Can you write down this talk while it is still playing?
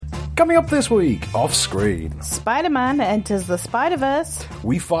Coming up this week, off screen, Spider-Man enters the Spider-Verse.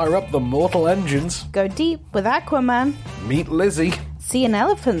 we fire up the mortal engines, Go deep with Aquaman. meet Lizzie, See an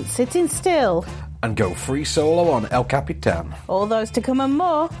elephant sitting still. and go free solo on El Capitan. All those to come and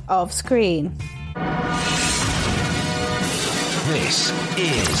more off screen. This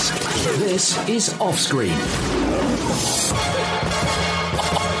is Offscreen.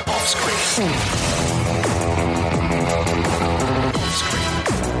 Offscreen.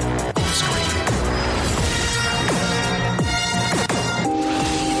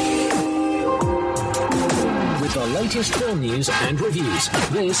 With the latest film news and reviews,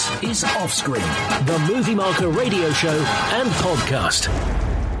 this is Offscreen, the Movie Marker radio show and podcast.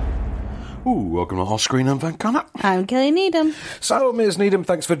 Ooh, welcome to Off Screen, I'm Van Connor. I'm Kelly Needham. So, Ms. Needham,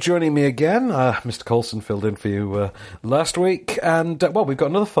 thanks for joining me again. Mr. Coulson filled in for you last week, and, well, we've got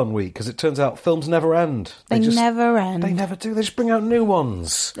another fun week, because it turns out films never end. They never end. They never do, they just bring out new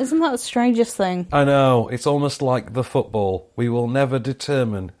ones. Isn't that the strangest thing? I know, it's almost like the football. We will never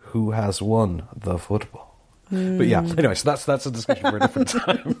determine who has won the football. But yeah, anyway, so that's a discussion for a different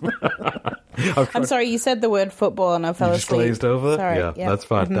time. I'm sorry, you said the word football and I fell You just asleep. glazed over? Sorry. Yeah, that's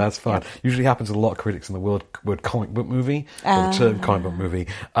fine, that's fine. Usually happens to a lot of critics in the word comic book movie, or the term comic book movie,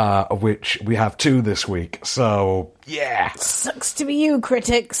 of which we have two this week. So, yeah. Sucks to be you,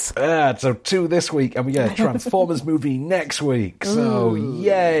 critics. So two this week, and we get a Transformers movie next week. So,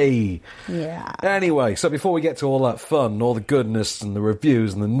 yay. Yeah. Anyway, so before we get to all that fun, all the goodness and the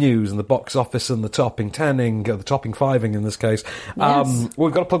reviews and the news and the box office and the topping 10ing, the topping 5ing in this case, Yes.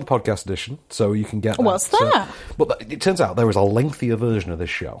 we've got to plug the podcast edition, so you can get that. What's that? But it turns out there is a lengthier version of this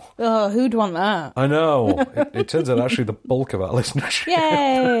show. Oh, who'd want that? I know. it turns out actually the bulk of our listenership.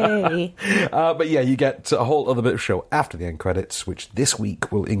 Yay! But yeah, you get a whole other bit of show after the end credits, which this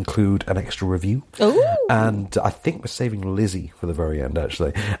week will include an extra review. Ooh. And I think we're saving Lizzie for the very end,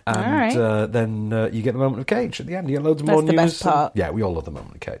 actually. And All right. then you get the moment of Cage at the end. You get loads of more That's the news. best part. Yeah, we all love the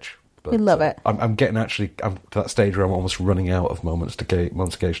moment of Cage. But, We love it. I'm getting I'm to that stage where I'm almost running out of moments to Cage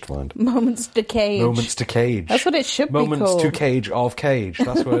to find. Moments to Cage. Moments to Cage. That's what it should be Moments called. to Cage of Cage.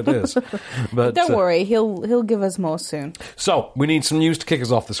 That's what it is. But Don't worry, he'll give us more soon. So, we need some news to kick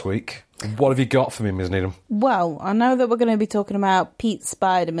us off this week. What have you got for me, Ms. Needham? Well, I know that we're going to be talking about Pete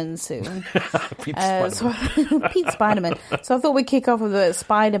Spider-Man soon. Pete Spider-Man. Pete Spider-Man. So I thought we'd kick off with the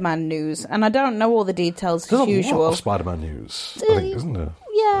Spider-Man news. And I don't know all the details There's as a usual. lot of Spider-Man news, I think, isn't there?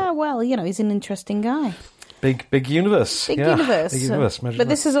 Yeah, well, you know, he's an interesting guy. Big universe. Big Yeah, universe. Big universe. Imagine But that.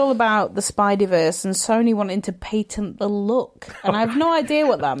 this is all about the Spideyverse and Sony wanting to patent the look. And I have no idea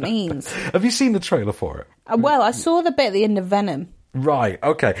what that means. Have you seen the trailer for it? Well, I saw the bit at the end of Venom. Right,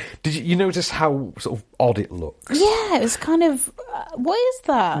 okay. Did you notice how sort of odd it looks? Yeah, it was kind of... what is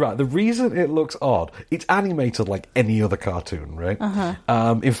that? Right, the reason it looks odd, it's animated like any other cartoon, right?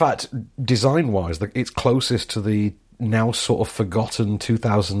 In fact, design-wise, it's closest to the now sort of forgotten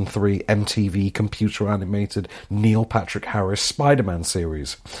 2003 MTV computer-animated Neil Patrick Harris Spider-Man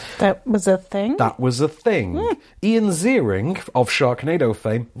series. That was a thing? That was a thing. Ian Ziering, of Sharknado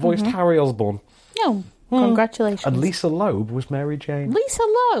fame, voiced Harry Osborn. Oh, congratulations. And Lisa Loeb was Mary Jane. Lisa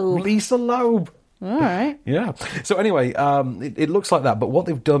Loeb. Lisa Loeb. All right. Yeah. So anyway, it looks like that. But what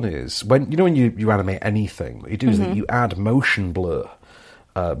they've done is, when you animate anything, what you do is that you add motion blur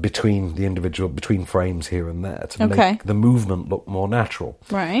between frames here and there to make the movement look more natural.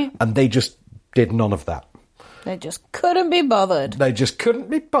 Right. And they just did none of that. They just couldn't be bothered. They just couldn't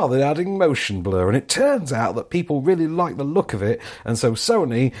be bothered adding motion blur, and it turns out that people really like the look of it, and so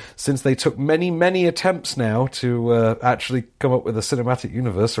Sony, since they took many, many attempts now to actually come up with a cinematic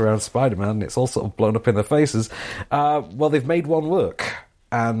universe around Spider-Man, and it's all sort of blown up in their faces, well, they've made one work,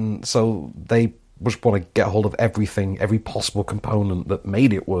 and so they just want to get hold of everything, every possible component that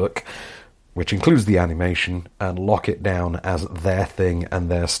made it work, which includes the animation, and lock it down as their thing and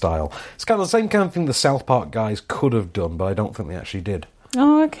their style. It's kind of the same kind of thing the South Park guys could have done, but I don't think they actually did.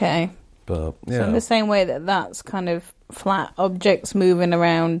 Oh, okay. But, yeah. So in the same way that's kind of flat objects moving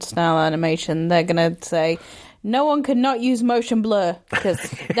around style animation, they're going to say, no one can not use motion blur, because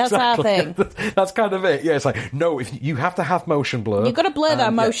that's our thing. That's kind of it. Yeah, it's like, no, if you have to have motion blur. You've got to blur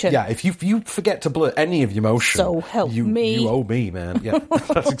that motion. Yeah, if you forget to blur any of your motion, So help me. You owe me, man. Yeah,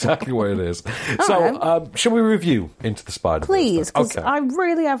 that's exactly what it is. So, shall we review Into the Spider-Verse? Please, because Okay. I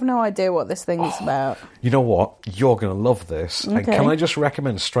really have no idea what this thing is about. You know what? You're going to love this. And Okay. can I just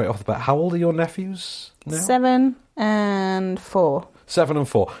recommend straight off the bat, how old are your nephews now? 7 and 4. 7 and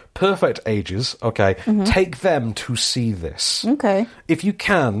 4. Perfect ages, okay. Take them to see this. Okay. If you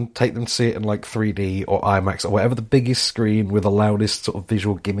can, take them to see it in like 3D or IMAX or whatever the biggest screen with the loudest sort of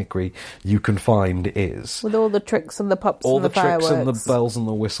visual gimmickry you can find is. With all the tricks and the pops All and the the tricks fireworks. and the bells and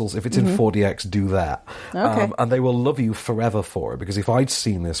the whistles. If it's in 4DX, do that. Okay. And they will love you forever for it, because if I'd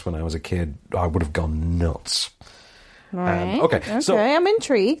seen this when I was a kid, I would have gone nuts. Right. Okay, so- I'm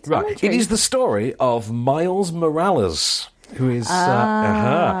intrigued. I'm Right. It intrigued. is the story of Miles Morales, who is...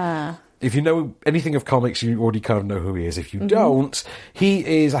 If you know anything of comics, you already kind of know who he is. If you don't,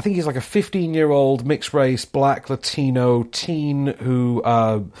 he is, I think he's like a 15-year-old mixed-race, black, Latino teen who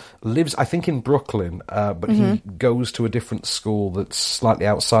lives, I think, in Brooklyn, but he goes to a different school that's slightly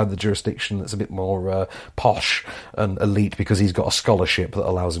outside the jurisdiction, that's a bit more posh and elite, because he's got a scholarship that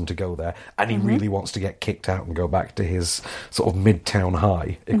allows him to go there, and he really wants to get kicked out and go back to his sort of Midtown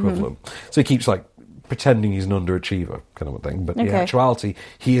High equivalent. So he keeps, like, pretending he's an underachiever kind of a thing, but in actuality,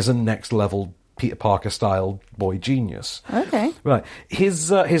 he is a next-level Peter Parker-style boy genius. Okay. Right. His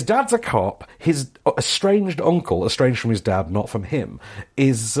dad's a cop. His estranged uncle, estranged from his dad, not from him,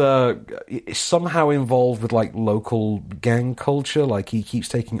 is somehow involved with, like, local gang culture. Like, he keeps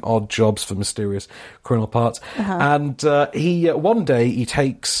taking odd jobs for mysterious criminal parts. And one day he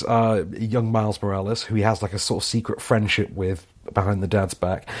takes young Miles Morales, who he has, like, a sort of secret friendship with, behind the dad's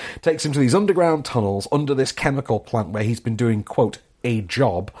back, takes him to these underground tunnels under this chemical plant where he's been doing, quote, a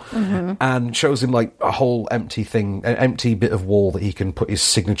job, and shows him like a whole empty bit of wall that he can put his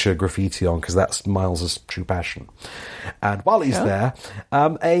signature graffiti on, because that's Miles's true passion. And while he's there,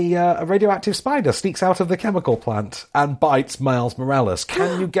 a radioactive spider sneaks out of the chemical plant and bites Miles Morales.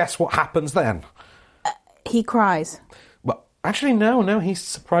 Can you guess what happens then? He cries. Well, actually, no, he's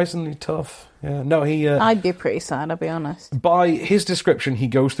surprisingly tough. Yeah, no, he... I'd be pretty sad, I'll be honest. By his description, he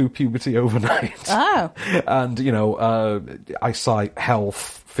goes through puberty overnight. Oh. And, eyesight,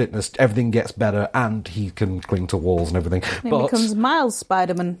 health, fitness, everything gets better, and he can cling to walls and everything. He But becomes Miles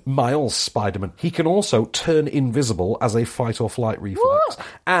Spider-Man. Miles Spider-Man. He can also turn invisible as a fight-or-flight reflex. What?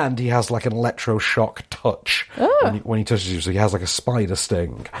 And he has, like, an electroshock touch when he touches you, so he has, like, a spider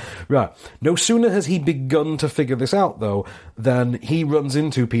sting. Right. No sooner has he begun to figure this out, though, than he runs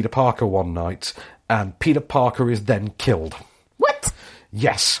into Peter Parker one night, and Peter Parker is then killed. What?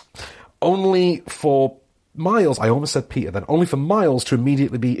 Yes. Only for Miles, I almost said Peter then, only for Miles to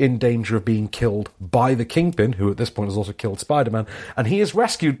immediately be in danger of being killed by the Kingpin, who at this point has also killed Spider-Man, and he is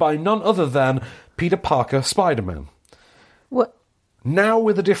rescued by none other than Peter Parker Spider-Man. What? Now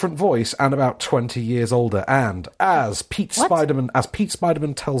with a different voice and about 20 years older, and as Pete Spider-Man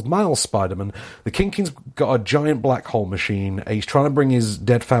tells Miles Spider-Man, the Kingpin's got a giant black hole machine, he's trying to bring his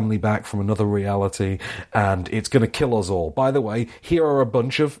dead family back from another reality, and it's going to kill us all. By the way, here are a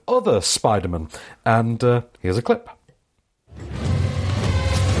bunch of other Spider-Man, and here's a clip. Aim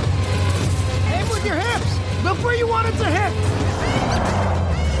with your hips! Look where you want it to hit!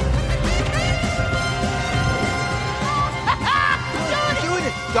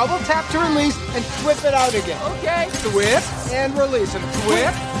 Double tap to release and whip it out again. Okay. Whip and release. And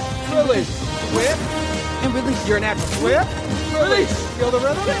whip, release. Whip and release. You're an actor. Whip, release. Feel the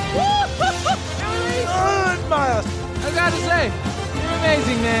rhythm? Good, Miles. I gotta say, you're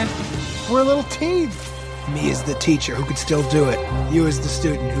amazing, man. We're a little team. Me as the teacher who could still do it. You as the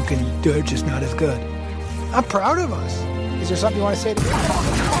student who can do it, just not as good. I'm proud of us. Is there something you want to say to me?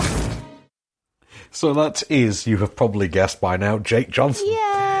 So that is, you have probably guessed by now, Jake Johnson.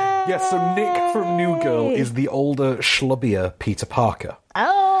 Yay! Yes, so Nick from New Girl is the older, schlubbier Peter Parker.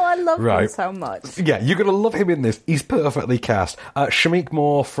 Oh, I love Right. him so much. Yeah, you're going to love him in this. He's perfectly cast. Shameik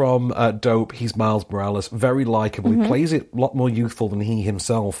Moore from Dope, he's Miles Morales. Very likeable. He plays it a lot more youthful than he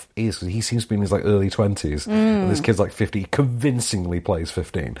himself is. He seems to be in his early 20s. And this kid's 50. He convincingly plays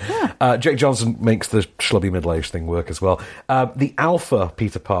 15. Jake Johnson makes the schlubby middle-aged thing work as well. The alpha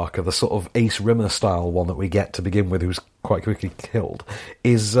Peter Parker, the sort of Ace Rimmer style one that we get to begin with, who's quite quickly killed,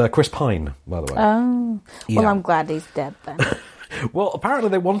 is Chris Pine, by the way. Oh. Well, Yeah. I'm glad he's dead then. Well, apparently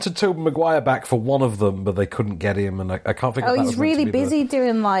they wanted Tobey Maguire back for one of them, but they couldn't get him, and I can't think. Oh, he's really busy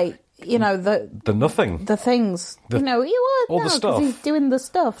doing the nothing. the things. The- he was all the stuff. He's doing the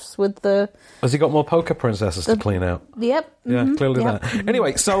stuffs with the. Has he got more poker princesses to clean out? Yep. Yeah, clearly yep. that.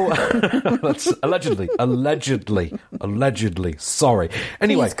 Anyway, so that's allegedly. Sorry.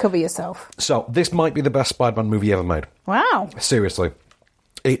 Anyway, Please cover yourself. so this might be the best Spider-Man movie ever made. Wow. Seriously.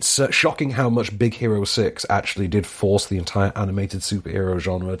 It's shocking how much Big Hero 6 actually did force the entire animated superhero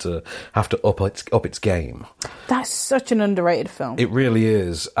genre to have to up its game. That's such an underrated film. It really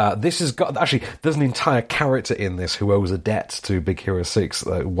is. This has got... Actually, there's an entire character in this who owes a debt to Big Hero 6,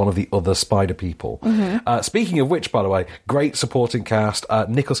 one of the other spider people. Mm-hmm. Speaking of which, by the way, great supporting cast.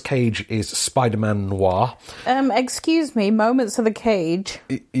 Nicolas Cage is Spider-Man Noir. Excuse me, Moments of the Cage.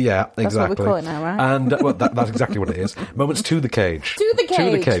 Yeah, exactly. That's what we call it now, right? And well, that's exactly what it is. Moments to the Cage. To the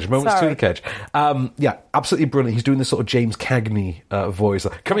Cage. Moments Sorry. to the Cage. Yeah, absolutely brilliant. He's doing this sort of James Cagney voice.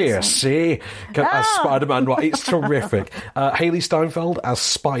 Like, come here, see? As Spider-Man. It's terrific. Haley Steinfeld as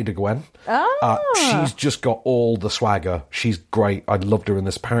Spider-Gwen. She's just got all the swagger. She's great. I loved her in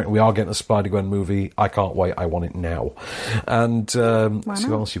this. Apparently, we are getting a Spider-Gwen movie. I can't wait. I want it now. And see what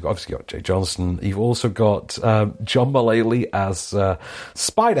else you've got. Obviously, you've got Jay Johnston. You've also got John Mulaney as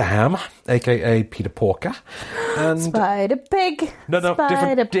Spider-Ham, a.k.a. Peter Porker. And Spider-Pig. No,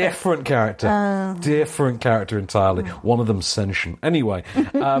 different character. Different character entirely. One of them's sentient. Anyway,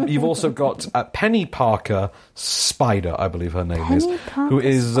 you've also got Penny Parker Spider, I believe her name is, who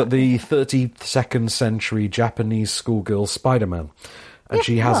is the 32nd century Japanese schoolgirl Spider-Man. And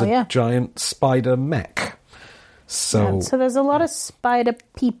she has a giant spider mech. So there's a lot of spider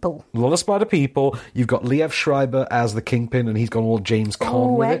people. A lot of spider people. You've got Liev Schreiber as the Kingpin, and he's gone all James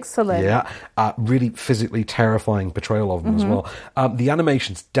Caan with excellent. it. Yeah, really physically terrifying portrayal of him as well. The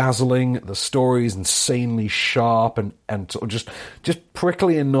animation's dazzling. The story's insanely sharp and sort of just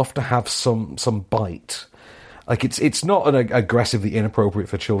prickly enough to have some bite. Like it's not an aggressively inappropriate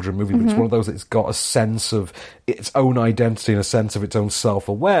for children movie, but it's one of those that's got a sense of its own identity and a sense of its own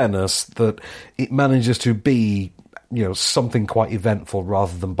self-awareness that it manages to be, something quite eventful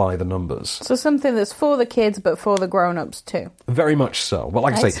rather than by the numbers. So something that's for the kids, but for the grown-ups too. Very much so. Well,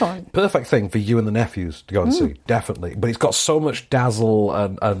 like I say, perfect thing for you and the nephews to go and see, definitely. But it's got so much dazzle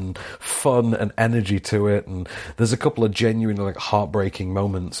and fun and energy to it, and there's a couple of genuine, heartbreaking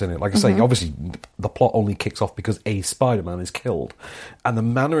moments in it. Like I say, obviously, the plot only kicks off because a Spider-Man is killed, and the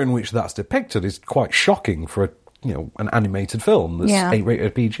manner in which that's depicted is quite shocking for an animated film that's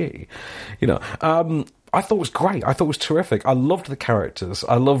rated PG. I thought it was great. I thought it was terrific. I loved the characters.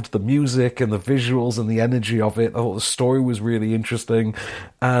 I loved the music and the visuals and the energy of it. I thought the story was really interesting.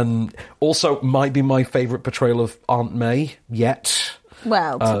 And also might be my favourite portrayal of Aunt May yet.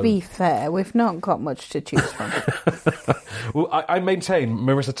 Well, to be fair, we've not got much to choose from. Well, I maintain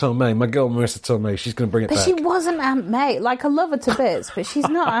Marissa Tomei, my girl Marissa Tomei, she's going to bring it back. But she wasn't Aunt May. I love her to bits, but she's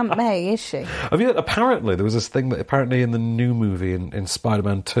not Aunt May, is she? Apparently, there was this thing that apparently in the new movie, in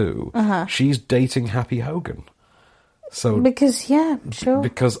Spider-Man 2, she's dating Happy Hogan. So because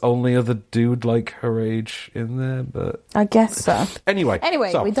because only other dude like her age in there, but I guess so. Anyway,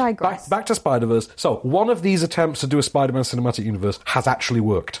 so we digress. Back to Spider-Verse. So one of these attempts to do a Spider-Man cinematic universe has actually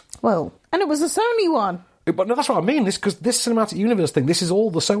worked. Well, and it was a Sony one. But no, that's what I mean. Because this cinematic universe thing, this is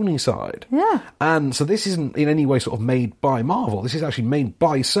all the Sony side. Yeah. And so this isn't in any way sort of made by Marvel. This is actually made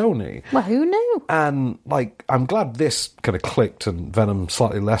by Sony. Well, who knew? And, I'm glad this kind of clicked and Venom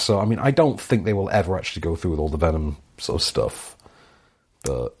slightly less so. I mean, I don't think they will ever actually go through with all the Venom sort of stuff.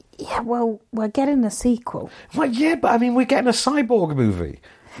 But... yeah, well, we're getting a sequel. Well, yeah, but, I mean, we're getting a Cyborg movie.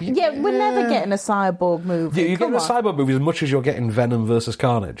 Yeah, we're never getting a Cyborg movie. Yeah, you're getting a Cyborg movie as much as you're getting Venom versus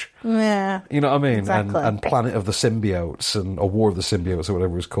Carnage. Yeah. You know what I mean? Exactly. And Planet of the Symbiotes or War of the Symbiotes or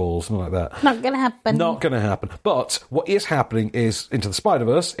whatever it's called, something like that. Not going to happen. Not going to happen. But what is happening is Into the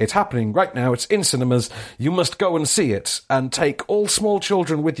Spider-Verse. It's happening right now. It's in cinemas. You must go and see it and take all small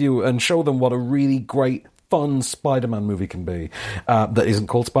children with you and show them what a really great, fun Spider-Man movie can be that isn't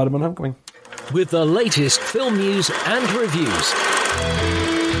called Spider-Man Homecoming. With the latest film news and reviews.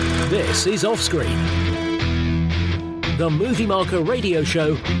 This is Offscreen, the Movie Marker radio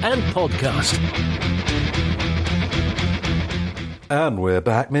show and podcast. And we're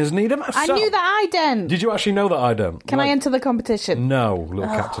back, Ms. Needham. I knew that ident. Did you actually know that ident? Can I enter the competition? No,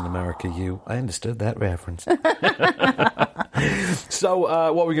 little Captain America, you. I understood that reference. So,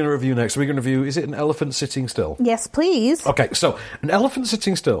 what are we going to review next? Are we going to review, is it An Elephant Sitting Still? Yes, please. Okay, so An Elephant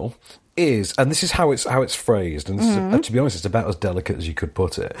Sitting Still is, and this is how it's phrased, and this is, to be honest, it's about as delicate as you could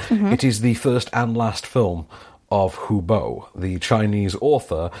put it. It is the first and last film of Hu Bo, the Chinese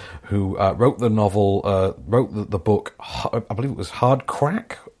author who wrote the novel, wrote the book, I believe it was Hard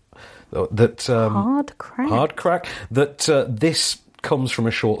Crack. Hard Crack? Hard Crack. That this comes from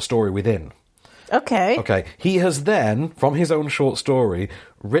a short story within. Okay. He has then, from his own short story,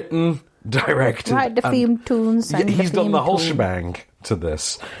 written, directed... Write the theme tunes and he's done the whole tune. shebang. to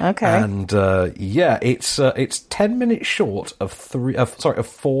this. Okay. And it's 10 minutes short of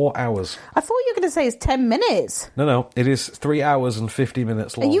 4 hours. I thought you were going to say it's 10 minutes. No, it is 3 hours and 50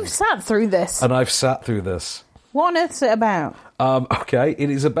 minutes long. And you've sat through this. And I've sat through this. What on earth's it about? Okay, it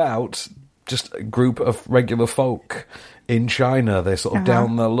is about just a group of regular folk in China. They're sort of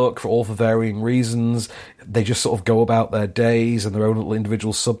down their luck for all the varying reasons. They just sort of go about their days and their own little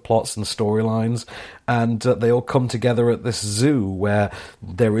individual subplots and storylines. And they all come together at this zoo where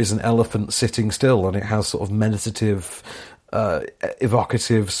there is an elephant sitting still, and it has sort of meditative,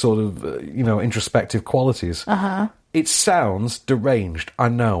 evocative, sort of, introspective qualities. It sounds deranged, I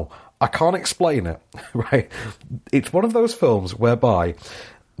know. I can't explain it, right? It's one of those films whereby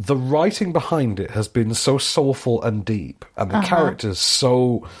the writing behind it has been so soulful and deep, and the characters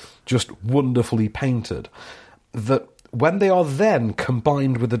so just wonderfully painted, that when they are then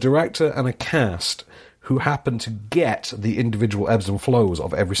combined with a director and a cast who happen to get the individual ebbs and flows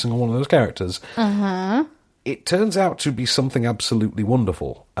of every single one of those characters, it turns out to be something absolutely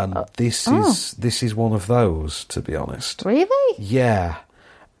wonderful. And this is one of those, to be honest. Really? Yeah.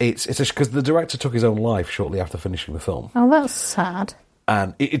 It's because the director took his own life shortly after finishing the film. Oh, that's sad.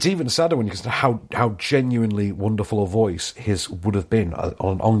 And it's even sadder when you consider how genuinely wonderful a voice his would have been on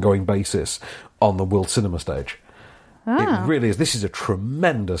an ongoing basis on the world cinema stage. It really is. This is a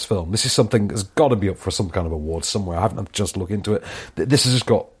tremendous film. This is something that's got to be up for some kind of award somewhere. I haven't just looked into it. This has just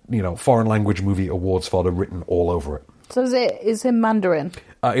got, foreign language movie awards fodder written all over it. So is it Mandarin?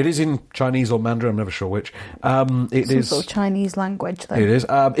 It is in Chinese or Mandarin. I'm never sure which. Some sort of Chinese language, though. It is.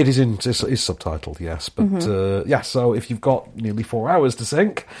 It is subtitled, yes. But so if you've got nearly 4 hours to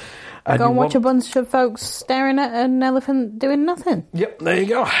sink, and go and watch a bunch of folks staring at an elephant doing nothing. Yep, there you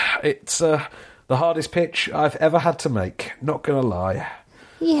go. It's the hardest pitch I've ever had to make. Not gonna lie.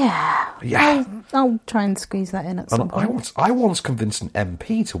 Yeah. I'll try and squeeze that in at some point. I once convinced an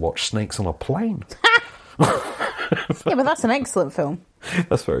MP to watch Snakes on a Plane. Yeah, but that's an excellent film.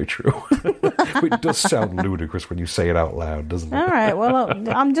 That's very true. It does sound ludicrous when you say it out loud, doesn't it? All right, well,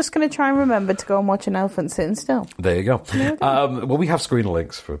 I'm just going to try and remember to go and watch an elephant sitting still. There you go. Well, we have screen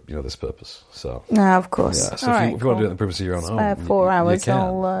links for this purpose. So of course. Yeah, so if you want to do it in the privacy of your own home, 4 hours, you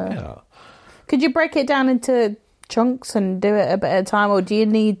can. Could you break it down into chunks and do it a bit at a time, or do you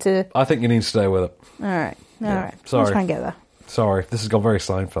need to... I think you need to stay with it. All right. Sorry. I'll try and get there. Sorry, this has gone very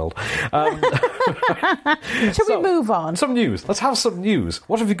Seinfeld. Shall we move on? Some news. Let's have some news.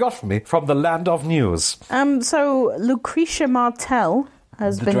 What have you got for me from the land of news? So Lucretia Martel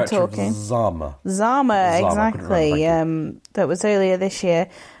has been talking. Zama, exactly. That was earlier this year.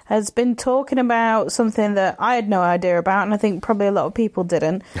 Has been talking about something that I had no idea about, and I think probably a lot of people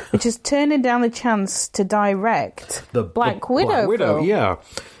didn't, which is turning down the chance to direct the Black Widow film. Yeah.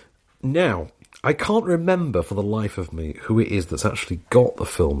 Now, I can't remember for the life of me who it is that's actually got the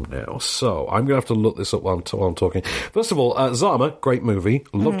film now, so I'm going to have to look this up while I'm talking. First of all, Zama, great movie,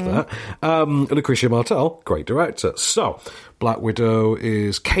 loved that. Lucretia Martel, great director. So, Black Widow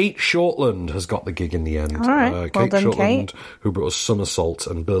is Kate Shortland has got the gig in the end. All right, Kate Shortland, who brought us Somersault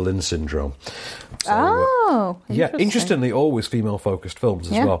and Berlin Syndrome. So, interestingly, always female-focused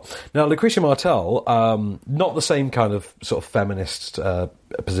films as well. Now, Lucretia Martel, not the same kind of sort of feminist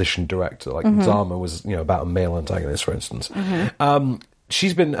position director, like Zama was, about a male antagonist, for instance.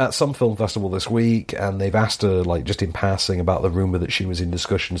 She's been at some film festival this week, and they've asked her, just in passing, about the rumour that she was in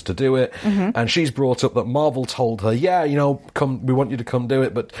discussions to do it. And she's brought up that Marvel told her, come, we want you to come do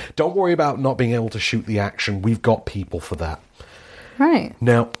it, but don't worry about not being able to shoot the action. We've got people for that. Right.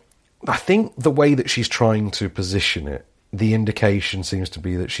 Now, I think the way that she's trying to position it, the indication seems to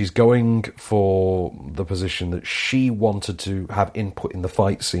be that she's going for the position that she wanted to have input in the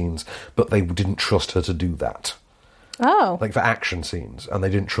fight scenes, but they didn't trust her to do that. Oh. Like for action scenes, and they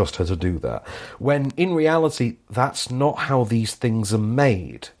didn't trust her to do that. When, in reality, that's not how these things are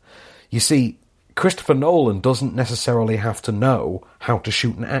made. You see, Christopher Nolan doesn't necessarily have to know how to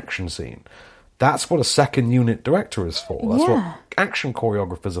shoot an action scene. That's what a second unit director is for. That's what action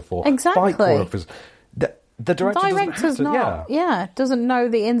choreographers are for. Exactly. Fight choreographers. The director doesn't know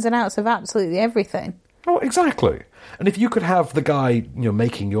the ins and outs of absolutely everything. Oh, exactly. And if you could have the guy,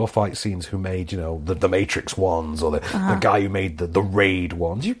 making your fight scenes who made, the Matrix ones, or the guy who made the Raid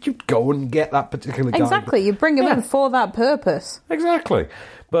ones, you'd go and get that particular guy. Exactly. You bring him in for that purpose. Exactly.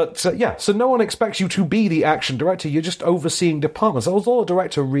 But, so no one expects you to be the action director. You're just overseeing departments. That's all a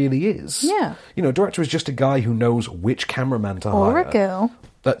director really is. Yeah. A director is just a guy who knows which cameraman to hire. Or a girl.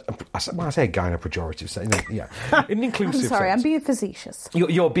 When I say a guy in a pejorative sense, in an inclusive sense. I'm sorry, I'm being facetious.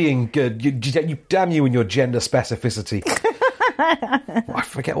 You're being good. You damn you and your gender specificity. I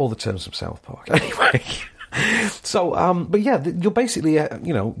forget all the terms from South Park. Anyway, So, but yeah, you're basically,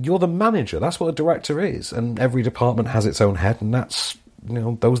 you're the manager. That's what a director is. And every department has its own head, and that's,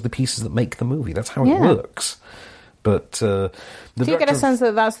 those are the pieces that make the movie. That's how it works. But do you get a sense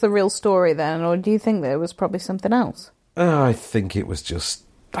that that's the real story then, or do you think there was probably something else? I think it was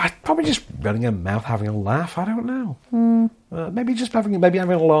probably just running a mouth, having a laugh. I don't know. Maybe having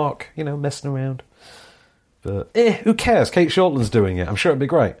a lark, messing around. But who cares? Kate Shortland's doing it. I'm sure it'd be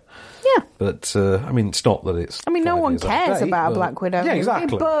great. Yeah. But it's not that it's. No one cares about a Black Widow movie. Yeah,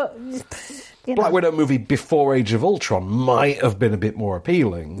 exactly. But Black Widow movie before Age of Ultron might have been a bit more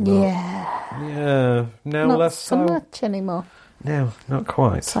appealing. But yeah. Now not less so much anymore. No, not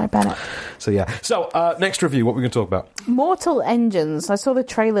quite. Sorry, Bennett. So yeah. So next review, what are we going to talk about? Mortal Engines. I saw the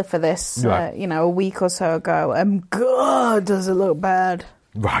trailer for this, a week or so ago, and God, does it look bad.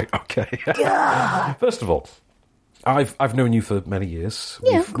 Right. Okay. Yeah. First of all, I've known you for many years.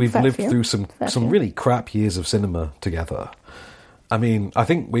 Yeah, we've lived through some really crap years of cinema together. I mean, I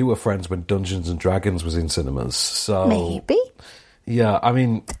think we were friends when Dungeons and Dragons was in cinemas. So maybe. Yeah, I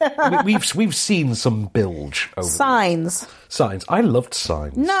mean, we've seen some bilge over Signs. Signs. I loved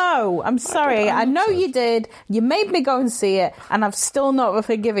Signs. No, I'm sorry. I know you did. You made me go and see it, and I've still not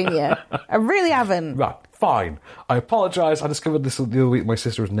forgiven you. I really haven't. Right. Fine. I apologise. I discovered this the other week. My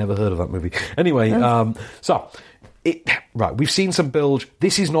sister has never heard of that movie. Anyway, we've seen some bilge.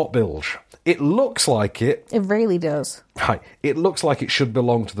 This is not bilge. It looks like it. It really does. Right. It looks like it should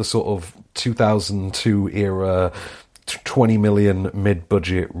belong to the sort of 2002 era, 20 million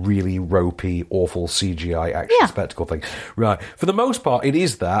mid-budget, really ropey, awful CGI action spectacle thing. Right. For the most part, it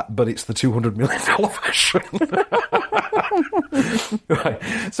is that, but it's the $200 million version. Right.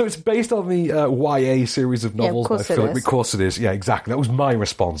 So it's based on the YA series of novels by Philip. Of course it is. Yeah, exactly. That was my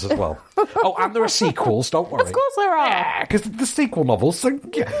response as well. Oh, and there are sequels, don't worry. Of course there are. Yeah, because the sequel novels, so,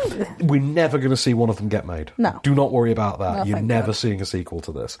 we're never going to see one of them get made. No. Do not worry about that. No, You're never seeing a sequel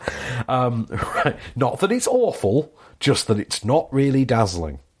to this. Right. Not that it's awful, just that it's not really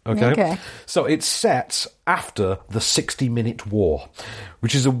dazzling. Okay? So it's set after the 60-minute war,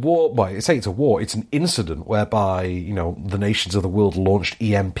 which is a war. Well, I say it's a war. It's an incident whereby, the nations of the world launched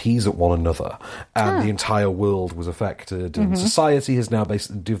EMPs at one another, and the entire world was affected, and society has now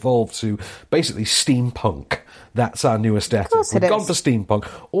basically devolved to basically steampunk. That's our new aesthetic. We've gone for steampunk.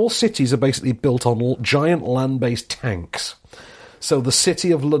 All cities are basically built on giant land-based tanks. So the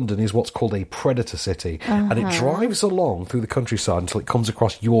city of London is what's called a predator city, and it drives along through the countryside until it comes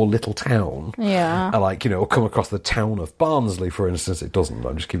across your little town. Yeah. And it'll come across the town of Barnsley, for instance. It doesn't.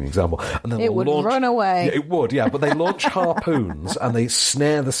 I'm just giving you an example. And then it would run away. Yeah, it would, yeah. But they launch harpoons, and they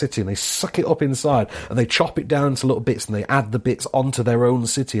snare the city, and they suck it up inside, and they chop it down into little bits, and they add the bits onto their own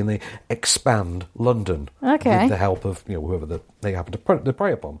city, and they expand London. Okay. With the help of, whoever they happen to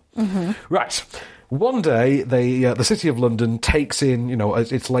prey upon. Mm-hmm. Right. One day, the city of London takes in,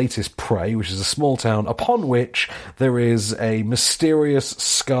 its latest prey, which is a small town, upon which there is a mysterious,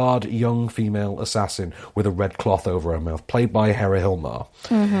 scarred young female assassin with a red cloth over her mouth, played by Hera Hilmar.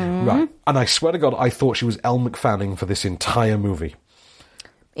 Mm-hmm. Right. And I swear to God, I thought she was Elle McFanning for this entire movie.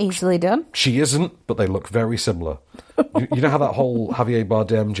 Easily done. She isn't, but they look very similar. You know how that whole Javier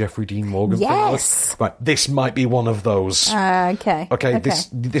Bardem, Jeffrey Dean Morgan thing was? Right, this might be one of those. Okay.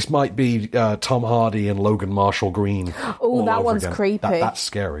 This might be Tom Hardy and Logan Marshall Green. Oh, that one's again. Creepy. That's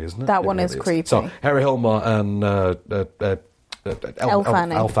scary, isn't it? That one is creepy. So, Hera Hilmar and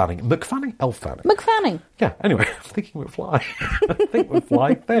Elle Fanning. McFanning? Elle Fanning. McFanning. Yeah, anyway, I'm thinking McFly. I think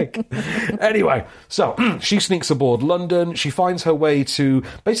McFly thick. Anyway, so she sneaks aboard London. She finds her way to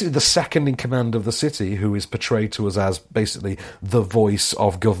basically the second in command of the city, who is portrayed to us as basically the voice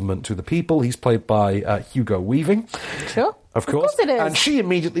of government to the people. He's played by Hugo Weaving. Sure. Of course it is. And she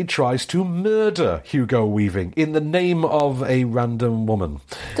immediately tries to murder Hugo Weaving in the name of a random woman.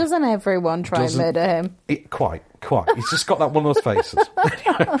 Doesn't everyone try and murder him? Quite. He's just got that one of those faces.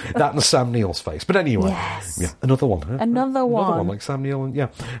 That and Sam Neill's face. But anyway. Yes. Yeah, another one. Huh? Another one like Sam Neill. And, yeah.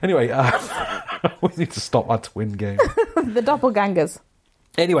 Anyway, we need to stop our twin game. The doppelgangers.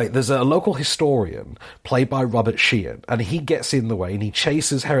 Anyway, there's a local historian played by Robert Sheehan, and he gets in the way and he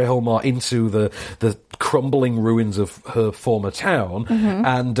chases Hera Hilmar into the crumbling ruins of her former town,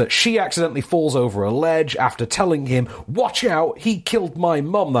 and she accidentally falls over a ledge after telling him, "Watch out, he killed my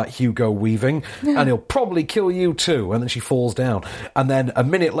mum, that Hugo Weaving, and he'll probably kill you too." And then she falls down. And then a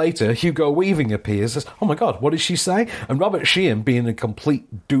minute later, Hugo Weaving appears, says, "Oh my God, what did she say?" And Robert Sheehan, being a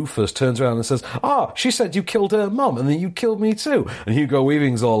complete doofus, turns around and says, "She said you killed her mum, and then you killed me too." And Hugo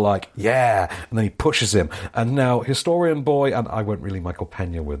Weaving's all like, "Yeah," and then he pushes him. And now historian boy, and I went really Michael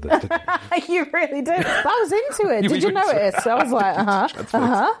Pena with this, didn't you? You really did. But I was into it. Did you notice? I was like,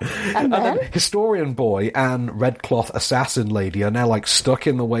 And then historian boy and red cloth assassin lady are now like stuck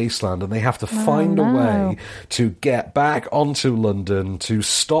in the wasteland, and they have to find a way to get back onto London to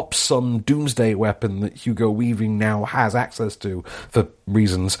stop some doomsday weapon that Hugo Weaving now has access to for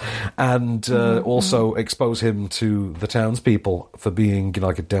reasons, and also expose him to the townspeople for being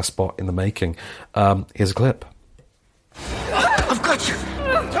like a despot in the making. Here's a clip. I've got you!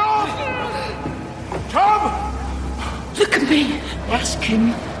 Tom! Tom! Look at me! Ask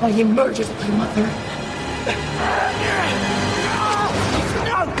him why he murdered my mother.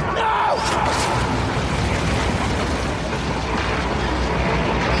 No! No!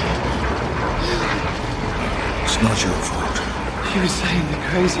 It's not your fault. She was saying the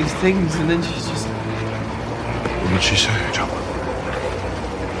craziest things, and then she just... What did she say, Tom?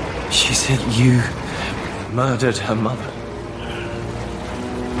 She said you murdered her mother.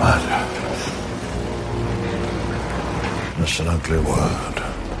 Murder? That's an ugly word.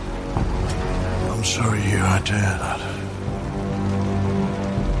 I'm sorry you had to hear that.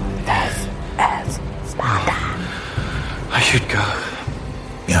 As Sparta. I should go.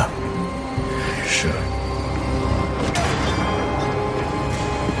 Yeah, you should.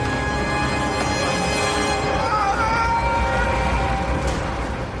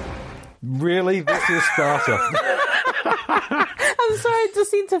 Really? This is Sparta. I'm sorry, it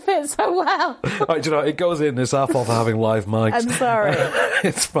just seemed to fit so well. Right, you know, it goes in, it's our fault for having live mics. I'm sorry.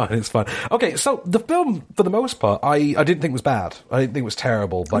 It's fine. Okay, so the film, for the most part, I didn't think was bad. I didn't think it was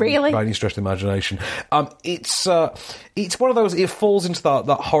terrible by any stretch of the imagination. It's one of those, it falls into that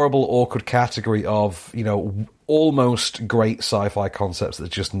horrible, awkward category of, you know, almost great sci-fi concepts that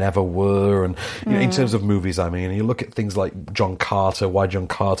just never were, and you know, in terms of movies, I mean, you look at things like John Carter, why John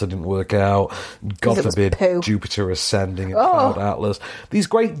Carter didn't work out, God forbid, Jupiter Ascending and Cloud Atlas, these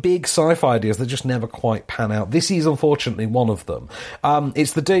great big sci-fi ideas that just never quite pan out. This is unfortunately one of them.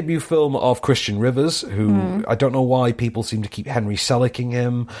 It's the debut film of Christian Rivers, who I don't know why people seem to keep Henry Selicking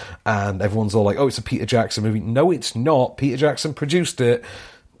him, and everyone's all like, oh, it's a Peter Jackson movie. No, it's not. Peter Jackson produced it.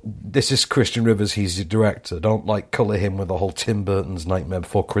 This is Christian Rivers, he's the director. Don't, like, colour him with the whole Tim Burton's Nightmare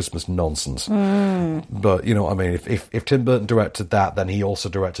Before Christmas nonsense. But, you know what I mean, if Tim Burton directed that, then he also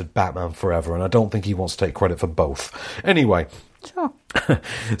directed Batman Forever, and I don't think he wants to take credit for both. Anyway. Sure.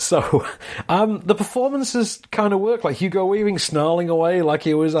 So, the performances kind of work, like Hugo Weaving snarling away like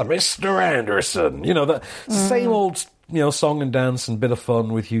he was Mr. Anderson. You know, the same old... you know, song and dance and bit of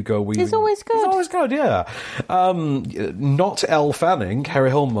fun with Hugo Weaving. He's always good. He's always good, yeah. Not Elle Fanning, Harry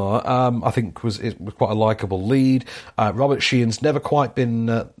Hilmar, I think was quite a likeable lead. Robert Sheehan's never quite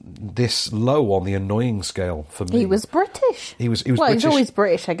been this low on the annoying scale for me. He was British. He was well, British. He's always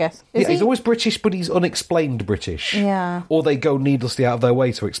British, I guess. He's always British, but he's unexplained British. Yeah. Or they go needlessly out of their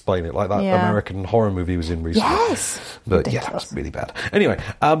way to explain it, like that American horror movie he was in recently. Yes! But Ridiculous. that was really bad. Anyway,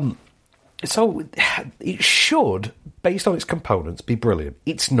 so it should, based on its components, be brilliant.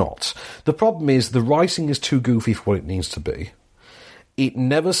 It's not. The problem is the writing is too goofy for what it needs to be. It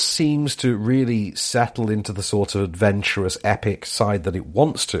never seems to really settle into the sort of adventurous, epic side that it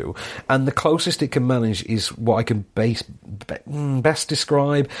wants to. And the closest it can manage is what I can best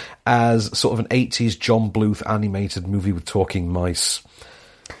describe as sort of an 80s John Bluth animated movie with talking mice.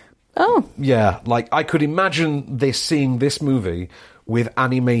 Oh. Yeah, like I could imagine seeing this movie with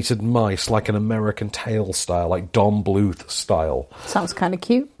animated mice, like an American Tail style, like Don Bluth style. Sounds kind of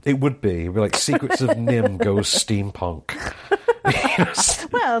cute. It would be. It'd be like Secrets of Nim goes steampunk.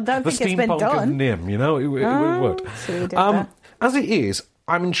 Well, don't think it's been done. The steampunk of Nim, you know, it would. So we did that. As it is,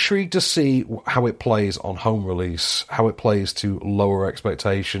 I'm intrigued to see how it plays on home release, how it plays to lower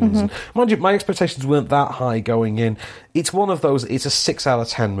expectations. And mind you, my expectations weren't that high going in. It's one of those, it's a 6 out of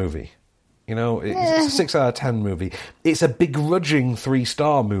 10 movie. You know, it's a 6 out of 10 movie. It's a begrudging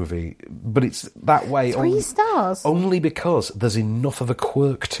 3-star movie, but it's that way. 3 stars? Only because there's enough of a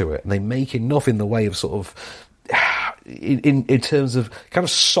quirk to it, and they make enough in the way of sort of, in terms of kind of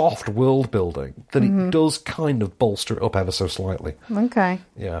soft world building, that it does kind of bolster it up ever so slightly. Okay.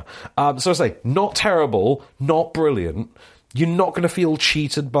 Yeah. So I say, not terrible, not brilliant. You're not going to feel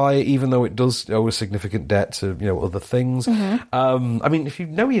cheated by it, even though it does owe a significant debt to, you know, other things. I mean, if you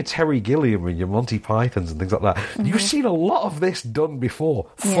know your Terry Gilliam and your Monty Pythons and things like that, you've seen a lot of this done before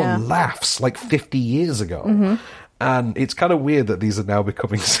for laughs, like 50 years ago. And it's kind of weird that these are now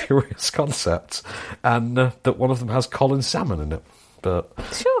becoming serious concepts, and that one of them has Colin Salmon in it. But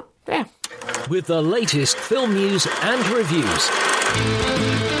sure, yeah. With the latest film news and reviews,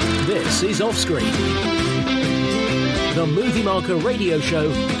 this is Offscreen, the Movie Marker radio show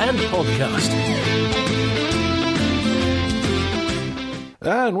and podcast.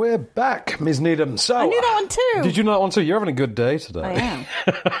 And we're back, Ms. Needham. So I knew that one too. Did you know that one too? You're having a good day today. I am.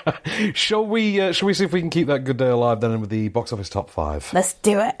 Shall we see if we can keep that good day alive then with the box office top 5? Let's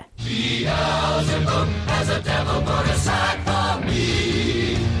do it. Beelzebub has a devil put aside for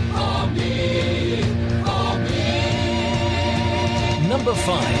me, for me, for me. Number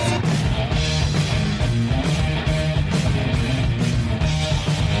 5.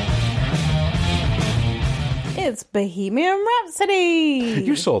 It's Bohemian Rhapsody.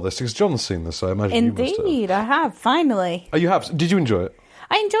 You saw this because John's seen this, so I imagine you must have. Indeed, I have, finally. Oh, you have? Did you enjoy it?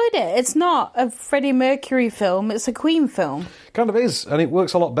 I enjoyed it. It's not a Freddie Mercury film, it's a Queen film. Kind of is, and it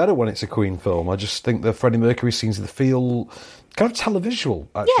works a lot better when it's a Queen film. I just think the Freddie Mercury scenes feel kind of televisual,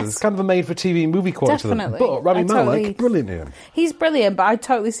 actually. Yes. It's kind of a made-for-TV movie quality to them. Definitely. But Rami Malek, brilliant in him. He's brilliant, but I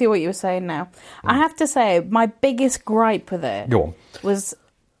totally see what you were saying now. I have to say, my biggest gripe with it Go on. was...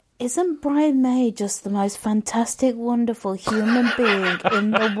 Isn't Brian May just the most fantastic, wonderful human being in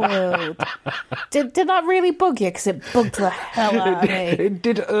the world? Did that really bug you? Because it bugged the hell out of me. It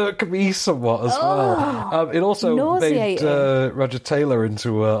did irk me somewhat as well. It also made Roger Taylor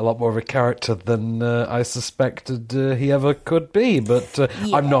into a lot more of a character than I suspected he ever could be. But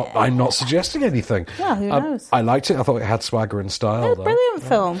I'm not suggesting anything. Well, who knows? I liked it. I thought it had swagger and style. It was a brilliant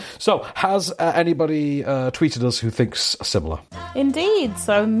film. So, has anybody tweeted us who thinks similar? Indeed.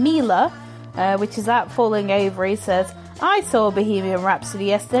 So Mila, which is at Falling Avery, says, I saw Bohemian Rhapsody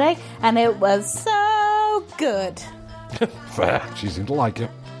yesterday and it was so good. Fair. She seemed to like it.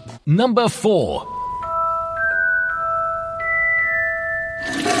 Number 4.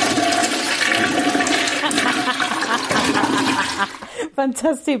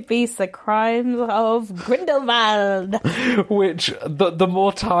 Fantastic Beasts: The Crimes of Grindelwald. Which, the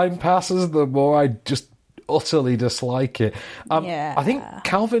more time passes, the more I just utterly dislike it. I think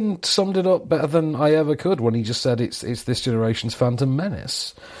Calvin summed it up better than I ever could when he just said it's this generation's Phantom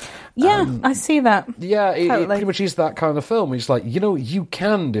Menace. Yeah, I see that. Yeah, it Totally. pretty much is that kind of film. It's like, you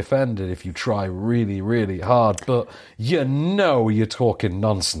can defend it if you try really, really hard, but you're talking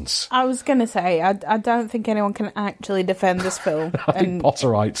nonsense. I was going to say, I don't think anyone can actually defend this film. I think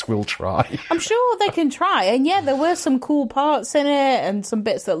Potterites will try. I'm sure they can try. And yeah, there were some cool parts in it and some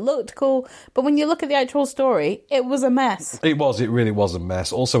bits that looked cool. But when you look at the actual story, it was a mess. It really was a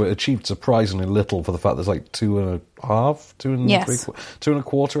mess. Also, it achieved surprisingly little for the fact there's like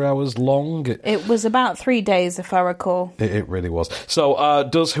 2.25 hours long. It was about 3 days, if I recall. It really was. So,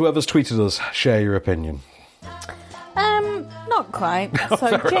 does whoever's tweeted us share your opinion? Not quite.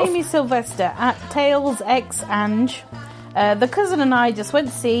 So Jamie Sylvester at Tails X Ange. The cousin and I just went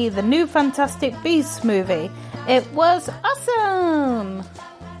to see the new Fantastic Beasts movie. It was awesome.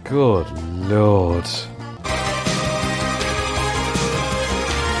 Good Lord.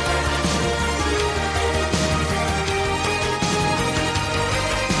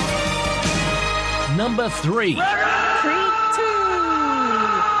 Number 3. Creed 2.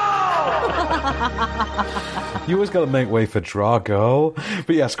 You always got to make way for Drago.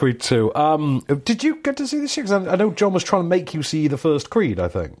 But yes, Creed 2. Did you get to see this? Because I know John was trying to make you see the first Creed, I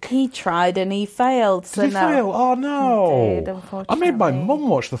think. He tried and he failed. So Did he fail? Oh, no. He did, unfortunately. I made my mum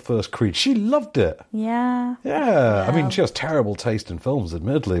watch the first Creed. She loved it. Yeah. Yeah. I mean, she has terrible taste in films,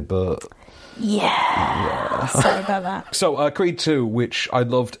 admittedly, but... Yeah. Sorry about that. So, Creed 2, which I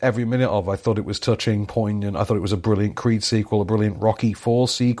loved every minute of. I thought it was touching, poignant. I thought it was a brilliant Creed sequel, a brilliant Rocky IV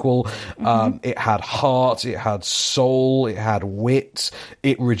sequel. It had heart, it had soul, it had wit.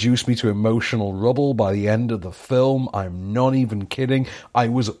 It reduced me to emotional rubble by the end of the film. I'm not even kidding. I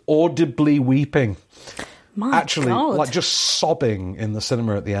was audibly weeping. Actually, God. like just sobbing in the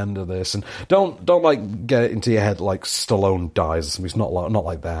cinema at the end of this, and don't like get it into your head like Stallone dies or something. It's not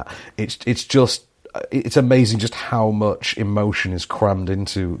like that. It's just it's amazing just how much emotion is crammed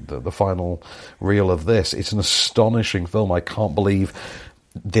into the final reel of this. It's an astonishing film. I can't believe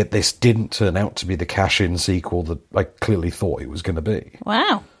that this didn't turn out to be the cash-in sequel that I clearly thought it was going to be.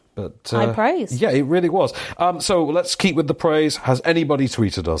 Wow. But high praise. Yeah, it really was. So let's keep with the praise. Has anybody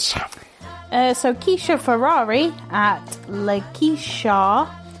tweeted us? So Keisha Ferrari at Lakeisha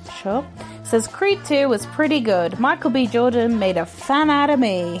says Creed 2 was pretty good. Michael B. Jordan made a fan out of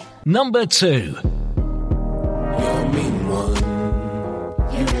me. Number 2. You're a mean one.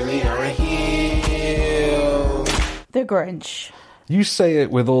 You really are a heel. The Grinch. You say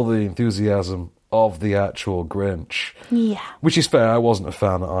it with all the enthusiasm of the actual Grinch. Yeah. Which is fair. I wasn't a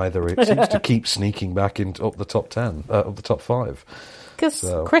fan either. It seems to keep sneaking back up the top 10, up the top 5.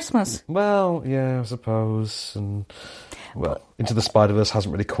 Because Christmas. Well, yeah, I suppose. And well, Into the Spider-Verse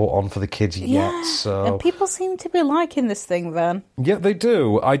hasn't really caught on for the kids yet, so... And people seem to be liking this thing, then. Yeah, they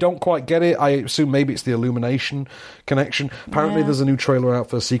do. I don't quite get it. I assume maybe it's the Illumination connection. Apparently there's a new trailer out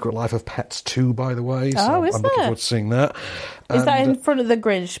for Secret Life of Pets 2, by the way, so is I'm looking forward to seeing that. Is that in front of the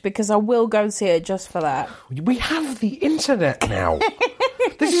Grinch? Because I will go see it just for that. We have the internet now.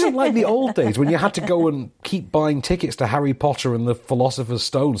 This isn't like the old days when you had to go and keep buying tickets to Harry Potter and the Philosopher's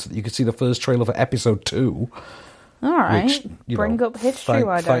Stone so that you could see the first trailer for episode 2. All right. Which, Bring up history,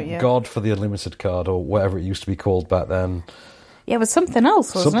 why don't you? Thank God for the Unlimited card, or whatever it used to be called back then. Yeah, it was something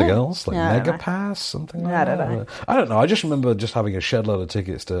else, wasn't it? Something else, like Mega Pass, something like that. I don't know. I just remember just having a shed load of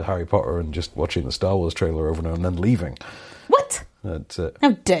tickets to Harry Potter and just watching the Star Wars trailer over and then leaving. What? That's it.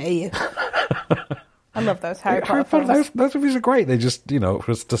 How dare you? I love those Harry Potter films. Those movies are great. They just,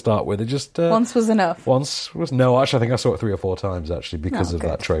 to start with, they just... once was enough. No, actually, I think I saw it 3 or 4 times, actually, because of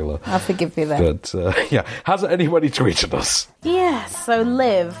that trailer. I'll forgive you then. But, has anybody tweeted us? Yes, so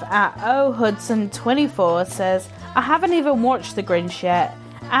Liv at ohudson24 says, I haven't even watched The Grinch yet.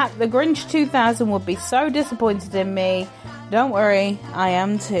 The Grinch 2000 would be so disappointed in me. Don't worry, I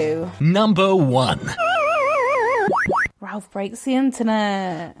am too. Number 1. Ralph Breaks the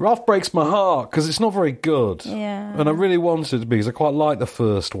Internet. Ralph breaks my heart because it's not very good. Yeah. And I really wanted it to be because I quite like the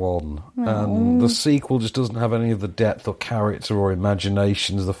first one. And the sequel just doesn't have any of the depth or character or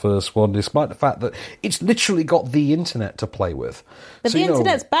imagination as the first one, despite the fact that it's literally got the internet to play with. But the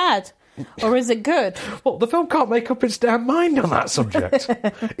internet's bad. Or is it good? Well, the film can't make up its damn mind on that subject.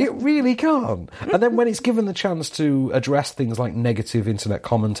 It really can't. And then when it's given the chance to address things like negative internet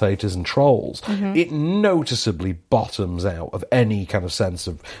commentators and trolls, it noticeably bottoms out of any kind of sense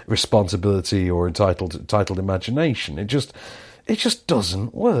of responsibility or entitled imagination. It just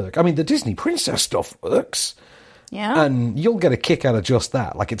doesn't work. I mean, the Disney princess stuff works. Yeah. And you'll get a kick out of just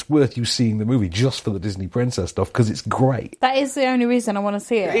that. Like, it's worth you seeing the movie just for the Disney princess stuff, because it's great. That is the only reason I want to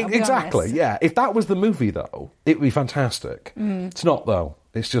see it. Exactly, yeah. If that was the movie, though, it would be fantastic. It's not, though.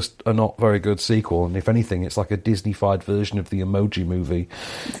 It's just a not very good sequel, and if anything, it's like a Disney-fied version of the Emoji Movie.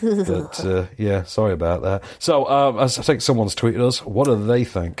 But, sorry about that. So, I think someone's tweeted us. What do they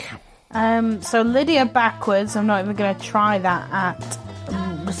think? So Lydia Backwards, I'm not even going to try that at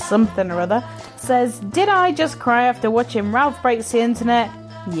something or other, says, did I just cry after watching Ralph Breaks the Internet?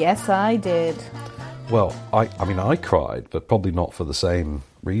 Yes, I did. Well, I mean, I cried, but probably not for the same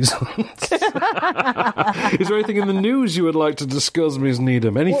reasons. Is there anything in the news you would like to discuss, Ms.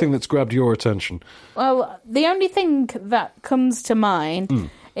 Needham? Anything that's grabbed your attention? Well, the only thing that comes to mind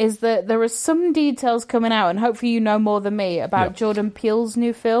is that there are some details coming out, and hopefully you know more than me, about Jordan Peele's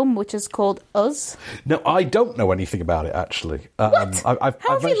new film, which is called Us. No, I don't know anything about it, actually. What? How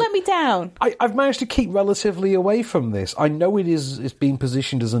have you let me down? I've managed to keep relatively away from this. I know it's being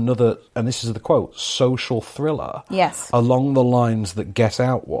positioned as another, and this is the quote, social thriller. Yes. Along the lines that Get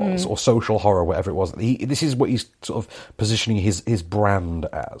Out was, or social horror, whatever it was. This is what he's sort of positioning his brand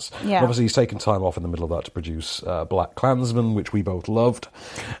as. Yeah. And obviously, he's taken time off in the middle of that to produce Black Klansman, which we both loved.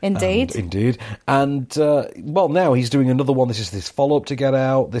 Indeed. And, now he's doing another one. This is this follow-up to Get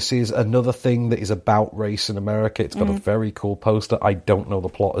Out. This is another thing that is about race in America. It's got a very cool poster. I don't know the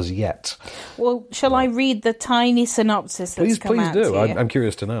plot as yet. Well, shall I read the tiny synopsis that's come out Please do. to you? I'm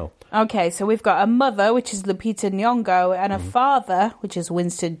curious to know. Okay, so we've got a mother, which is Lupita Nyong'o, and a father, which is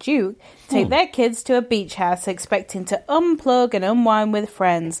Winston Duke, take their kids to a beach house expecting to unplug and unwind with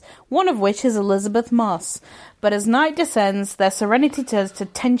friends, one of which is Elizabeth Moss. But as night descends, their serenity turns to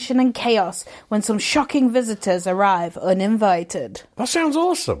tension and chaos when some shocking visitors arrive uninvited. That sounds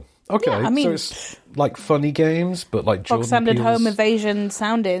awesome. Okay, yeah, I mean, so it's like Funny Games, but like Jordan Standard Peele's... Home Invasion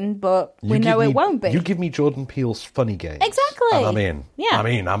sounding, but we know it won't be. You give me Jordan Peele's Funny Games. Exactly. And I'm in. Yeah.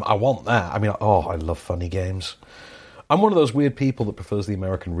 I want that. I mean, I love Funny Games. I'm one of those weird people that prefers the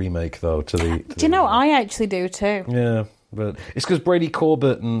American remake, though, to the... Do you know, I actually do, too. Yeah, but it's because Brady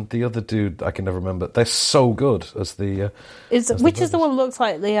Corbett and the other dude, I can never remember, they're so good as the... Which is the one that looks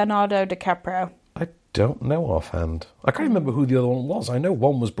like Leonardo DiCaprio? I don't know offhand. I can't remember who the other one was. I know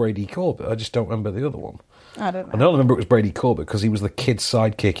one was Brady Corbett. I just don't remember the other one. I don't know. I don't remember it was Brady Corbett because he was the kid's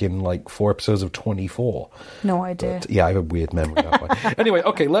sidekick in like 4 episodes of 24. No idea. But, yeah, I have a weird memory that way. Anyway,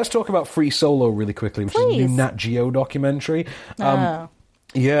 okay, let's talk about Free Solo really quickly, which is a new Nat Geo documentary.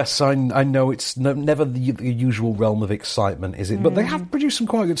 Yes, I know it's never the usual realm of excitement, is it? But they have produced some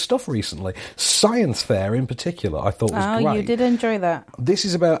quite good stuff recently. Science Fair, in particular, I thought was great. Oh, you did enjoy that. This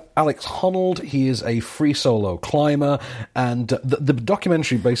is about Alex Honnold. He is a free solo climber, and the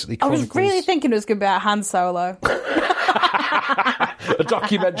documentary basically chronicles... I was really thinking it was going to be about Han Solo. A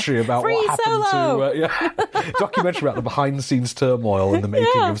documentary about Free what happened Solo. to... documentary about the behind-the-scenes turmoil in the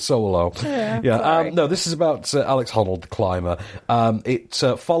making of Solo. No, this is about Alex Honnold, the climber. It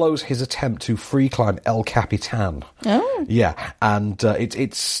follows his attempt to free climb El Capitan. Oh. Yeah, and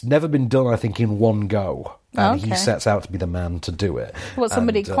it's never been done, I think, in one go. And he sets out to be the man to do it. What,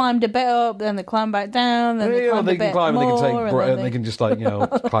 somebody climbed a bit up, then they climb back down, then they climb a bit climb, more, and they can just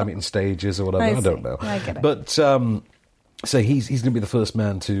climb it in stages or whatever. I don't know. I get it. But so he's going to be the first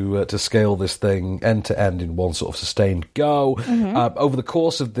man to scale this thing end to end in one sort of sustained go. Mm-hmm. Over the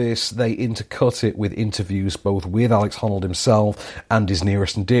course of this, they intercut it with interviews both with Alex Honnold himself and his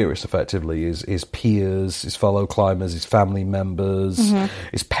nearest and dearest, effectively, his peers, his fellow climbers, his family members,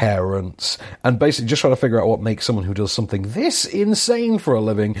 his parents, and basically just trying to figure out what makes someone who does something this insane for a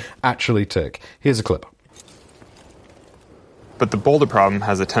living actually tick. Here's a clip. But the boulder problem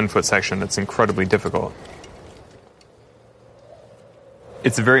has a 10-foot section that's incredibly difficult.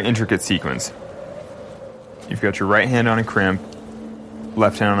 It's a very intricate sequence. You've got your right hand on a crimp,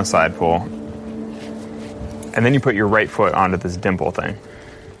 left hand on a side pull, and then you put your right foot onto this dimple thing.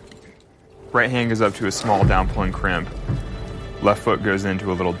 Right hand goes up to a small down pulling crimp, left foot goes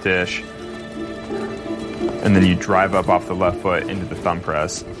into a little dish, and then you drive up off the left foot into the thumb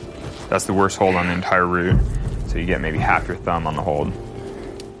press. That's the worst hold on the entire route, so you get maybe half your thumb on the hold.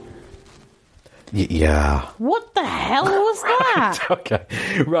 Yeah. What the hell was that? Okay,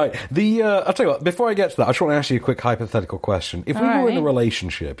 right. I'll tell you what, before I get to that, I just want to ask you a quick hypothetical question. If we were in a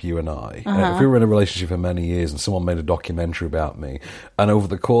relationship, you and I, if we were in a relationship for many years and someone made a documentary about me, and over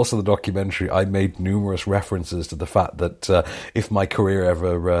the course of the documentary I made numerous references to the fact that if my career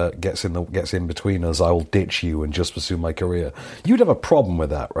ever gets in between us, I will ditch you and just pursue my career, you'd have a problem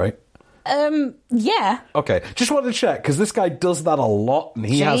with that, right? Yeah. Okay, just wanted to check, because this guy does that a lot, and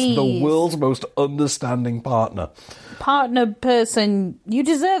he has the world's most understanding partner. Person, you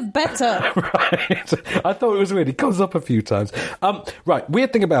deserve better. Right. I thought it was weird. He comes up a few times. Right,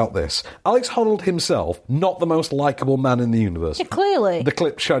 weird thing about this. Alex Honnold himself, not the most likeable man in the universe. Yeah, clearly. The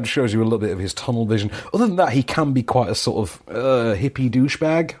clip shows you a little bit of his tunnel vision. Other than that, he can be quite a sort of hippie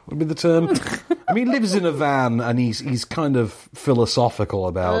douchebag, would be the term. I mean, he lives in a van, and he's kind of philosophical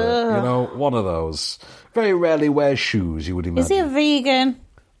about it. You know, one of those. Very rarely wears shoes, you would imagine. Is he a vegan?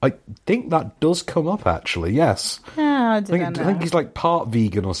 I think that does come up, actually, yes. Oh, I think he's like part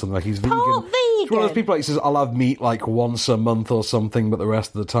vegan or something. Like he's vegan. Part vegan? He's one of those people like he says, I'll have meat like once a month or something, but the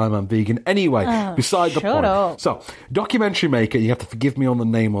rest of the time I'm vegan. Anyway, beside the point. Up. So, documentary maker, you have to forgive me on the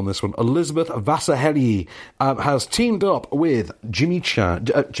name on this one, Elizabeth Vasahely, has teamed up with Jimmy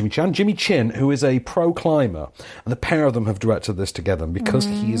Chin, who is a pro climber. And the pair of them have directed this together. And because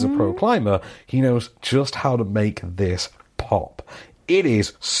he is a pro climber, he knows just how to make this pop. It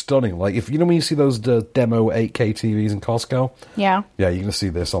is stunning. Like, if you know when you see those demo 8K TVs in Costco? Yeah. Yeah, you're going to see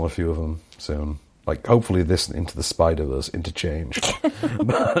this on a few of them soon. Like, hopefully this Into the Spider-Verse interchanged.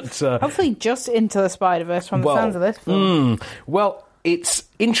 But hopefully just Into the Spider-Verse from the sounds of this film. Well, it's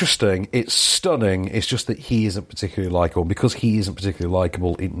interesting. It's stunning. It's just that he isn't particularly likeable. Because he isn't particularly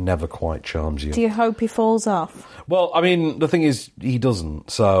likeable, it never quite charms you. Do you hope he falls off? Well, I mean, the thing is, he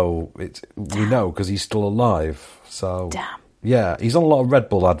doesn't. So, we know because he's still alive. So, damn. Yeah, he's on a lot of Red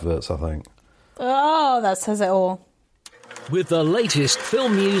Bull adverts, I think. Oh, that says it all. With the latest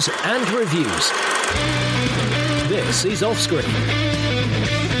film news and reviews. This is Offscreen,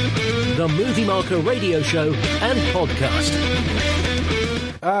 the Movie Marker radio show and podcast.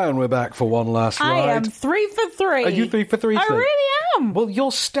 And we're back for one last ride. I am 3 for 3. Are you 3 for 3? I really am. Well,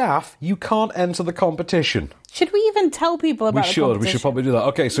 your staff, you can't enter the competition. Should we even tell people about the competition? We should probably do that.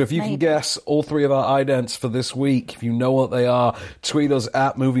 Okay, so if you can guess all 3 of our idents for this week, if you know what they are, tweet us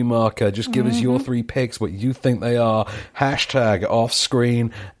at Movie Marker. Just give us your 3 picks, what you think they are. Hashtag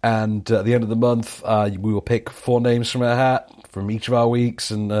Offscreen. And at the end of the month, we will pick 4 names from our hat from each of our weeks,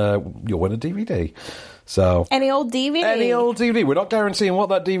 and you'll win a DVD. So Any old DVD. We're not guaranteeing what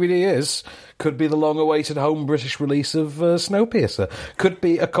that DVD is. Could be the long-awaited home British release of Snowpiercer. Could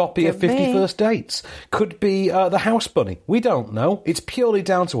be a copy of 50 First Dates. Could be The House Bunny. We don't know. It's purely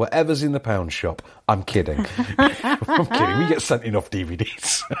down to whatever's in the pound shop. I'm kidding. I'm kidding. We get sent enough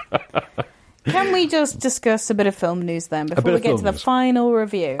DVDs. Can we just discuss a bit of film news then before we get to the final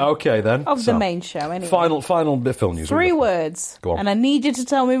review? Okay, then. Of the main show, anyway. Final bit of film news. 3 words. Go on. And I need you to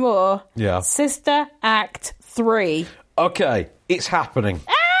tell me more. Yeah. Sister Act 3. Okay, it's happening.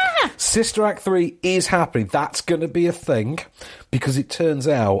 Sister Act 3 is happening. That's going to be a thing because it turns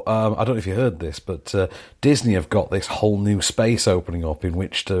out, I don't know if you heard this, but Disney have got this whole new space opening up in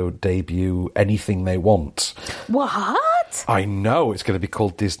which to debut anything they want. What? What? I know, it's going to be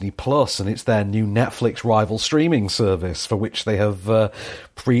called Disney Plus, and it's their new Netflix rival streaming service for which they have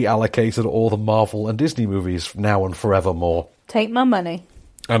pre-allocated all the Marvel and Disney movies now and forevermore. Take my money.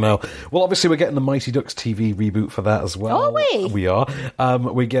 I know. Well, obviously, we're getting the Mighty Ducks TV reboot for that as well. Are we? We are.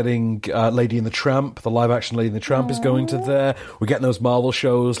 We're getting Lady and the Tramp. The live-action Lady and the Tramp is going to there. We're getting those Marvel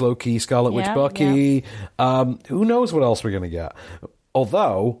shows, Loki, Scarlet Witch, Bucky. Yeah. Who knows what else we're going to get?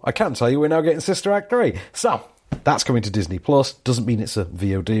 Although, I can tell you, we're now getting Sister Act 3. So, that's coming to Disney Plus. Doesn't mean it's a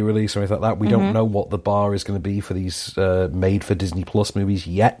VOD release or anything like that. We don't know what the bar is going to be for these made-for-Disney Plus movies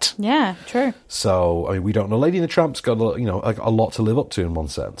yet. Yeah, true. So, I mean, we don't know. Lady and the Tramp's got a lot to live up to in one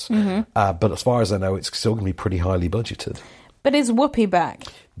sense. But as far as I know, it's still going to be pretty highly budgeted. But is Whoopi back?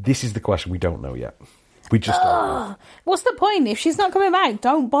 This is the question we don't know yet. We just don't know. What's the point? If she's not coming back,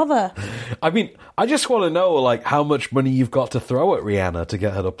 don't bother. I mean, I just want to know, like, how much money you've got to throw at Rihanna to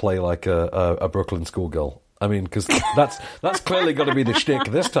get her to play, like, a Brooklyn schoolgirl. I mean, because that's clearly got to be the shtick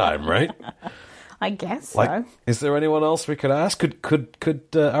this time, right? I guess like, so. Is there anyone else we could ask? Could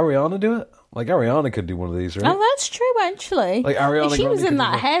Ariana do it? Like, Ariana could do one of these, right? Oh, that's true, actually. Like, Ariana she was Grande in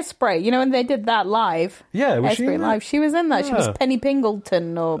that Hairspray, when they did that live. Yeah, was she Hairspray in live. that? She was in that. Yeah. She was Penny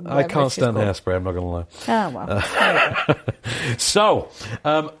Pingleton or I can't stand called. Hairspray, I'm not going to lie. Oh, well. So,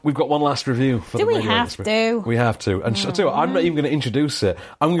 we've got one last review. For Do the we radio have to? We have to. And so, I'm not even going to introduce it.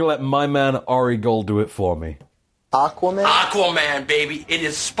 I'm going to let my man Ari Gold do it for me. Aquaman? Aquaman, baby. It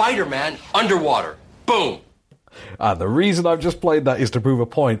is Spider-Man underwater. Boom. And the reason I've just played that is to prove a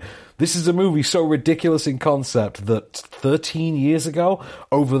point. This is a movie so ridiculous in concept that 13 years ago,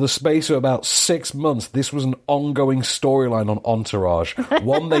 over the space of about 6 months, this was an ongoing storyline on Entourage.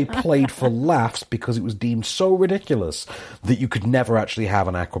 One they played for laughs because it was deemed so ridiculous that you could never actually have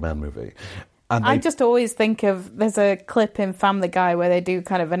an Aquaman movie. And I just always think of, there's a clip in Family Guy where they do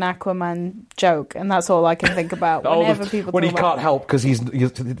kind of an Aquaman joke, and that's all I can think about whenever people when talk he about can't help because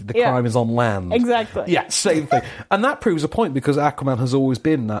the crime is on land. Exactly. Yeah, same thing. And that proves a point because Aquaman has always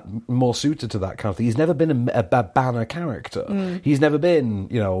been that more suited to that kind of thing. He's never been a banner character. He's never been,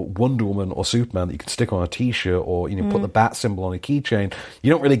 Wonder Woman or Superman that you can stick on a T-shirt or, put the bat symbol on a keychain. You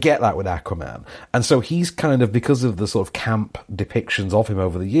don't really get that with Aquaman. And so he's kind of, because of the sort of camp depictions of him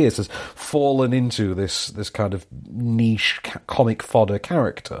over the years, has fallen into this kind of niche comic fodder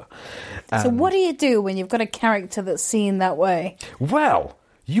character. So what do you do when you've got a character that's seen that way? Well,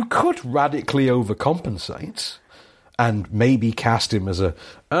 you could radically overcompensate and maybe cast him as a,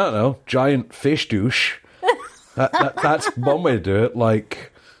 I don't know, giant fish douche. That's one way to do it,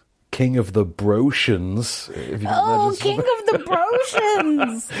 like King of the Brotians. If you King of the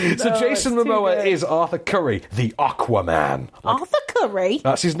Brotians! So Jason Momoa is Arthur Curry, the Aquaman. Arthur Curry?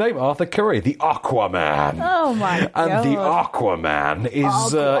 That's his name, Arthur Curry, the Aquaman. Oh my God. And the Aquaman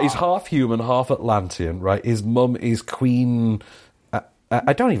is half human, half Atlantean, right? His mum is Queen...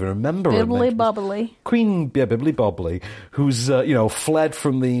 I don't even remember her name. Bibbly Bobbly. Queen Bibbly Bobbly, who's, fled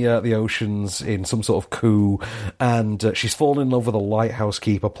from the oceans in some sort of coup, and she's fallen in love with a lighthouse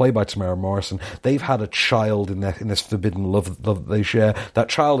keeper, played by Tamara Morrison. They've had a child in this forbidden love that they share. That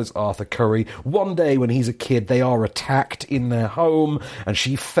child is Arthur Curry. One day when he's a kid, they are attacked in their home, and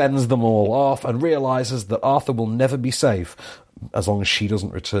she fends them all off and realises that Arthur will never be safe as long as she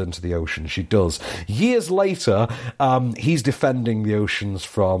doesn't return to the ocean. She does. Years later, he's defending the oceans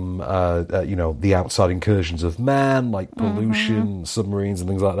from, the outside incursions of man, like pollution, submarines and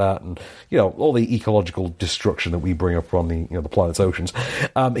things like that, and, all the ecological destruction that we bring up on the planet's oceans.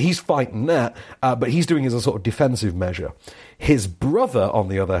 He's fighting that, but he's doing it as a sort of defensive measure. His brother, on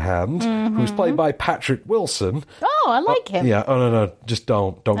the other hand, who's played by Patrick Wilson... Oh, I like him. Yeah, no, just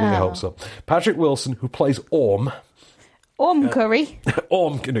don't get your hopes up. Patrick Wilson, who plays Orm... Curry.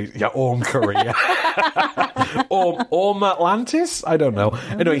 Orm Curry, yeah. Orm Atlantis? I don't know.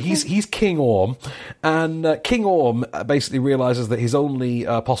 Anyway, he's King Orm, and King Orm basically realises that his only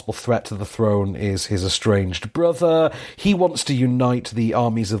possible threat to the throne is his estranged brother. He wants to unite the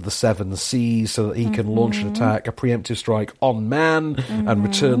armies of the Seven Seas so that he can launch an attack, a preemptive strike on man, and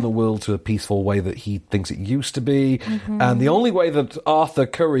return the world to a peaceful way that he thinks it used to be. And the only way that Arthur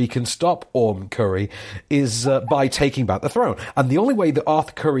Curry can stop Orm Curry is by taking back the throne. And the only way that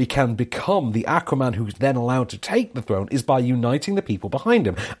Arthur Curry can become the Aquaman who's then allowed to take the throne is by uniting the people behind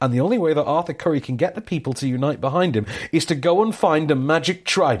him. And the only way that Arthur Curry can get the people to unite behind him is to go and find a magic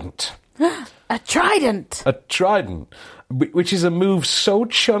trident. A trident? A trident. Which is a move so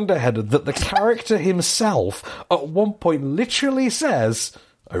chunderheaded that the character himself at one point literally says,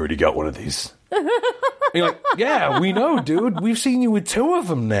 I already got one of these. And you're like, yeah, we know, dude. We've seen you with 2 of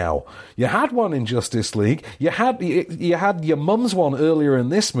them now. You had one in Justice League. You had your mum's one earlier in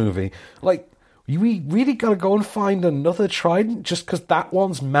this movie. Like, We really got to go and find another trident just because that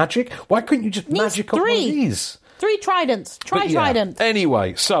one's magic? Why couldn't you just magic up one of these? 3 tridents. Trident.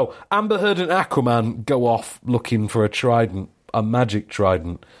 Anyway, so Amber Heard and Aquaman go off looking for a trident, a magic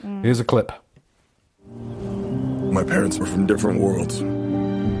trident. Here's a clip. My parents were from different worlds.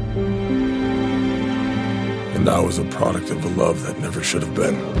 And I was a product of a love that never should have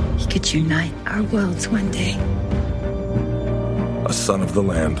been. He could unite our worlds one day. A son of the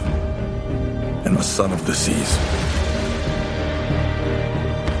land and a son of the seas.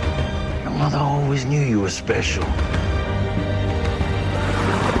 Your mother always knew you were special.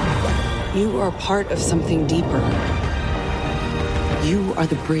 You are part of something deeper. You are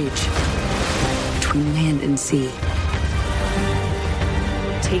the bridge between land and sea.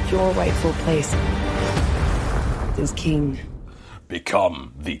 Take your rightful place as king.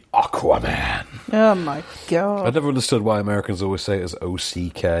 Become the Aquaman. Oh my god. I never understood why Americans always say it as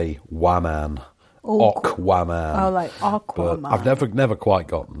O-C-K, Waman. Aquaman. Oh, like Aquaman. But I've never quite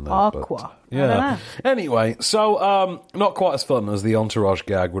gotten there. Aqua. But, yeah. Anyway, so not quite as fun as the Entourage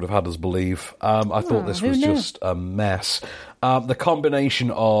gag would have had us believe. I thought this was just a mess. The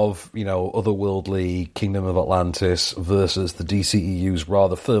combination of, otherworldly Kingdom of Atlantis versus the DCEU's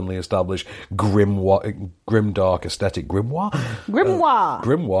rather firmly established grimdark aesthetic.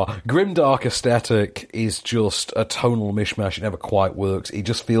 Grimdark aesthetic is just a tonal mishmash. It never quite works. It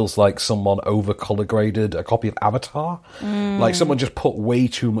just feels like someone over-color graded a copy of Avatar. Like someone just put way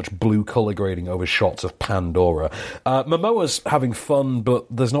too much blue color grading over shots of Pandora. Momoa's having fun, but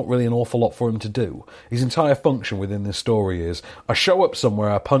there's not really an awful lot for him to do. His entire function within this story is I show up somewhere,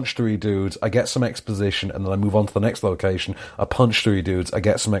 I punch 3 dudes, I get some exposition, and then I move on to the next location, I punch 3 dudes, I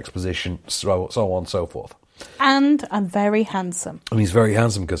get some exposition, so on and so forth. And I'm very handsome. And he's very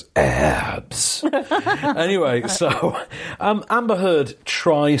handsome because abs. Anyway, so Amber Heard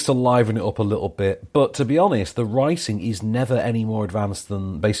tries to liven it up a little bit, but to be honest, the writing is never any more advanced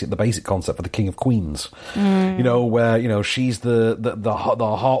than the basic concept for the King of Queens. Where she's the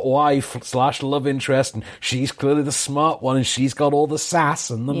hot wife / love interest, and she's clearly the smart one, and she's got all the sass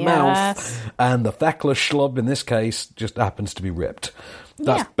and the mouth, and the feckless schlub in this case just happens to be ripped.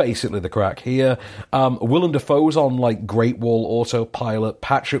 That's basically the crack here. Willem Dafoe's on Great Wall autopilot.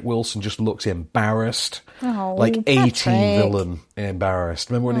 Patrick Wilson just looks embarrassed. Oh, A-Team villain embarrassed.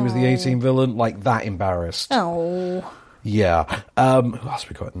 Remember when he was the A-Team villain? Like that embarrassed. Oh. Yeah. Who else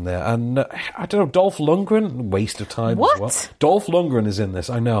we got in there? And I don't know, Dolph Lundgren? Waste of time as well. Dolph Lundgren is in this,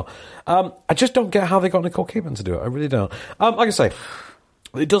 I know. I just don't get how they got Nicole Kidman to do it. I really don't. Like I say,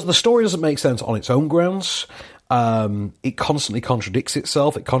 the story doesn't make sense on its own grounds. It constantly contradicts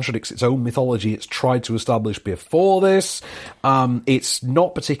itself. It contradicts its own mythology it's tried to establish before this. It's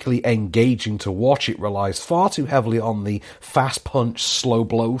not particularly engaging to watch. It relies far too heavily on the fast punch, slow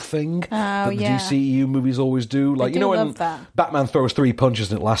blow thing that the DCEU movies always do. Like, when Batman throws 3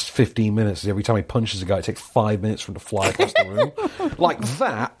 punches and it lasts 15 minutes. Every time he punches a guy, it takes 5 minutes for him to fly across the room. Like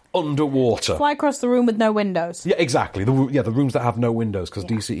that. Underwater. Fly across the room with no windows. Yeah, exactly. The rooms that have no windows, because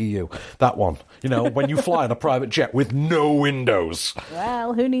DCEU. That one. When you fly in a private jet with no windows.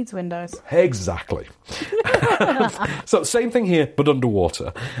 Well, who needs windows? Exactly. So, same thing here, but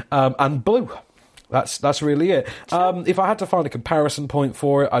underwater. And blue. That's really it. If I had to find a comparison point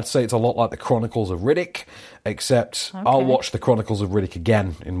for it, I'd say it's a lot like the Chronicles of Riddick, except I'll watch the Chronicles of Riddick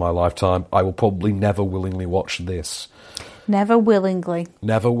again in my lifetime. I will probably never willingly watch this. Never willingly.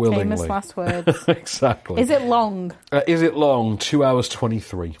 Famous last words. Exactly. Is it long? 2 hours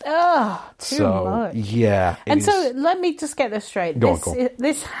 23. Oh, too much. Yeah. And so let me just get this straight. Go on.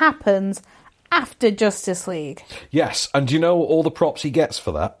 This happens after Justice League. Yes, and all the props he gets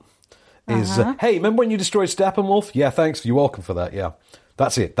for that is, hey, remember when you destroyed Steppenwolf? Yeah, thanks. You're welcome for that, yeah.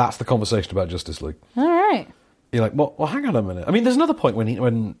 That's it. That's the conversation about Justice League. All right. You're like, well, hang on a minute. I mean, there's another point when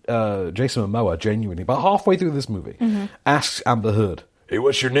Jason Momoa, genuinely, about halfway through this movie, asks Amber Heard, hey,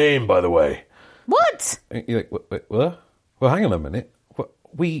 what's your name, by the way? What? And you're like, wait, what? Well, hang on a minute.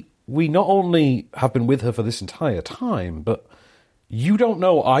 We not only have been with her for this entire time, but you don't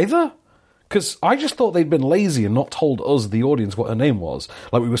know either? Because I just thought they'd been lazy and not told us, the audience, what her name was.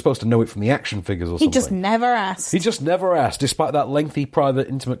 Like we were supposed to know it from the action figures or something. He just never asked. He just never asked, despite that lengthy, private,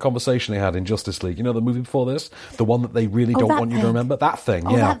 intimate conversation they had in Justice League. You know the movie before this? The one that they really don't want you to remember? That thing,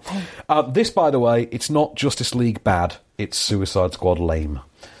 yeah. That thing. This, by the way, it's not Justice League bad. It's Suicide Squad lame.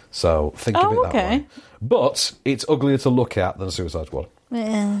 So think of it that way. But it's uglier to look at than Suicide Squad.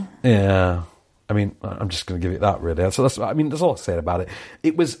 Yeah. I mean, I'm just going to give it that, really. So that's all I say about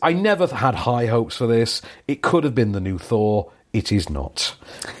it. I never had high hopes for this. It could have been the new Thor. It is not.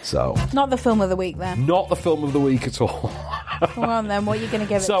 So. Not the film of the week, then. Not the film of the week at all. Come on, then. What are you going to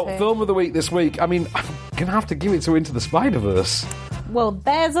give it to? So, film of the week this week. I mean, I'm going to have to give it to Into the Spider-Verse. Well,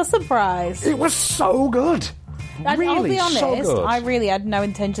 there's a surprise. It was so good. Really, I'll be honest, so good. I really had no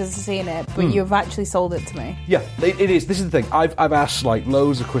intentions of seeing it, but you've actually sold it to me. Yeah, it is. This is the thing. I've asked, like,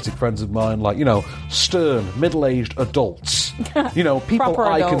 loads of critic friends of mine, like, you know, stern, middle-aged adults. You know, people Proper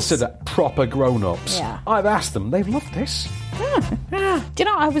I adults. consider proper grown-ups. Yeah. I've asked them. They've loved this. Do you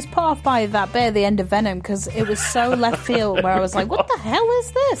know, I was put off by that bit at the end of Venom because it was so left field where I was like, what the hell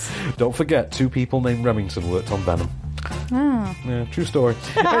is this? Don't forget, 2 people named Remington worked on Venom. Oh. Yeah, true story.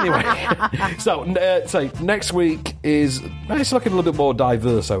 Anyway, so next week is it's looking a little bit more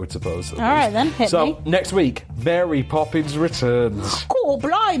diverse, I would suppose. All right, then, hit me. Next week, Mary Poppins returns. Oh,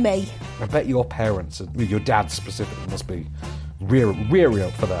 blimey. I bet your parents, your dad specifically, must be rearing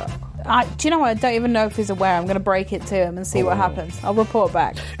up for that. Do you know what? I don't even know if he's aware. I'm going to break it to him and see what happens. I'll report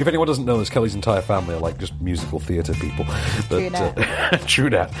back. If anyone doesn't know this, Kelly's entire family are like just musical theatre people. True that. True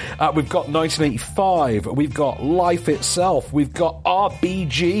that. We've got 1985. We've got Life Itself. We've got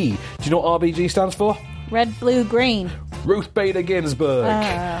RBG. Do you know what RBG stands for? Red, blue, green. Ruth Bader Ginsburg.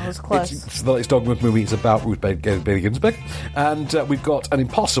 That was close. It's the latest Dogwood movie. It's about Ruth Bader Ginsburg. And we've got An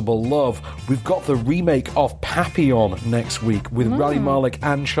Impossible Love. We've got the remake of Papillon next week with Rami Malek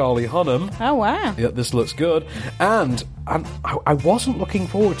and Charlie Hunnam. Oh, wow. Yeah, this looks good. And I wasn't looking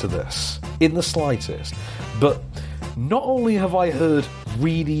forward to this in the slightest. But not only have I heard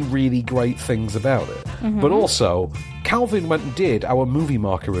really, really great things about it, but also Calvin went and did our Movie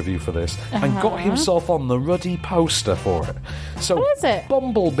Marker review for this and got himself on the ruddy poster for it. So what is it?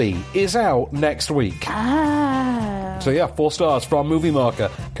 Bumblebee is out next week. So yeah, 4 stars from Movie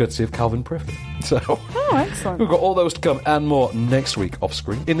Marker, courtesy of Calvin Priffett. So excellent. We've got all those to come and more next week off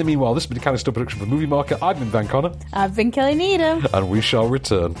screen. In the meanwhile, this has been a Kind of Stuff production for Movie Marker. I've been Van Connor. I've been Kelly Needham. And we shall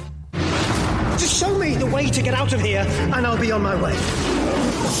return. Just show me the way to get out of here, and I'll be on my way.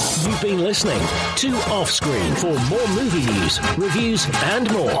 You've been listening to Offscreen. For more movie news, reviews,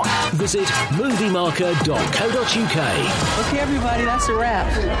 and more, visit moviemarker.co.uk. Okay, everybody, that's a wrap.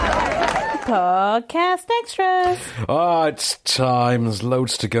 Podcast extras. It's time. There's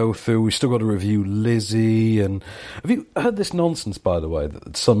loads to go through. We've still got to review Lizzie. And have you heard this nonsense, by the way,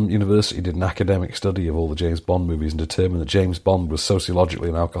 that some university did an academic study of all the James Bond movies and determined that James Bond was sociologically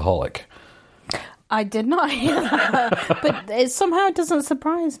an alcoholic? I did not hear that, but it somehow doesn't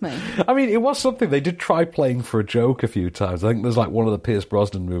surprise me. I mean, it was something. They did try playing for a joke a few times. I think there's like one of the Pierce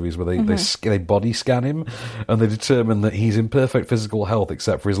Brosnan movies where they body scan him and they determine that he's in perfect physical health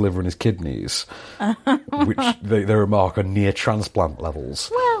except for his liver and his kidneys, which they remark are near transplant levels.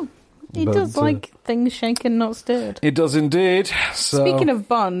 Well, he does like things shaken, not stirred. It does indeed. So, speaking of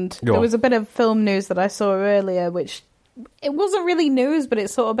Bond, there was a bit of film news that I saw earlier, which... it wasn't really news, but it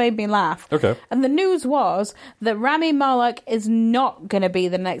sort of made me laugh. Okay. And the news was that Rami Malek is not going to be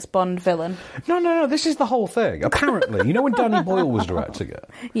the next Bond villain. No, this is the whole thing. Apparently, you know when Danny Boyle was directing it?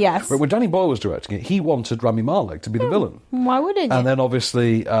 Yes. When Danny Boyle was directing it, he wanted Rami Malek to be the villain. Why wouldn't you? And then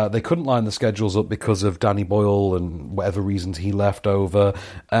obviously they couldn't line the schedules up because of Danny Boyle and whatever reasons he left over.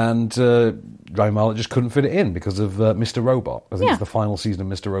 And Rami Malek just couldn't fit it in because of Mr. Robot. I think it's the final season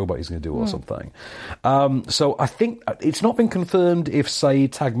of Mr. Robot he's going to do or something. So I think it's not been confirmed if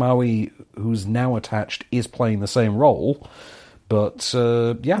Saeed Tagmaoui, who's now attached, is playing the same role. But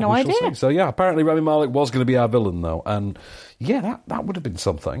no idea. See. So yeah, apparently Rami Malek was going to be our villain though. And yeah, that would have been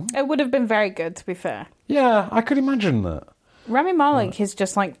something. It would have been very good, to be fair. Yeah, I could imagine that. Rami Malek is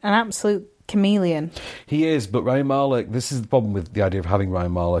just like an absolute chameleon. He is, but Rami Malek, this is the problem with the idea of having Rami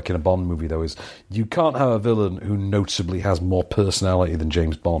Malek in a Bond movie, though, is you can't have a villain who noticeably has more personality than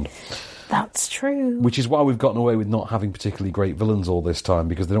James Bond. That's true. Which is why we've gotten away with not having particularly great villains all this time,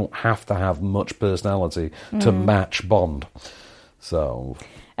 because they don't have to have much personality to match Bond. So...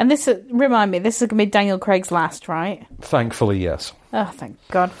 and this, remind me, this is going to be Daniel Craig's last, right? Thankfully, yes. Oh, thank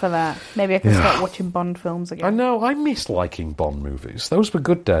God for that. Maybe I can start watching Bond films again. I know, I miss liking Bond movies. Those were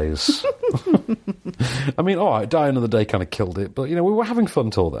good days. I mean, all right, Die Another Day kind of killed it, but, you know, we were having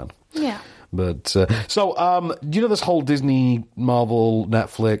fun till then. Yeah. But, you know this whole Disney, Marvel,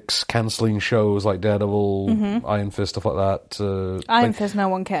 Netflix cancelling shows like Daredevil, Iron Fist, stuff like that? Iron Fist, no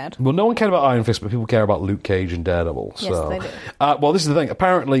one cared. Well, no one cared about Iron Fist, but people care about Luke Cage and Daredevil. Yes, so. they do. Well, this is the thing.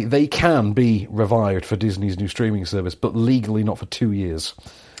 Apparently, they can be revived for Disney's new streaming service, but legally not for 2 years.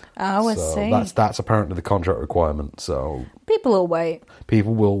 Oh, I see. That's apparently the contract requirement, so... people will wait.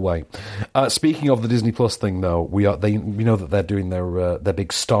 People will wait. Speaking of the Disney Plus thing, though, we know that they're doing their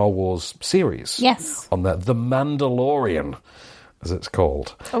big Star Wars series. Yes. On The Mandalorian, as it's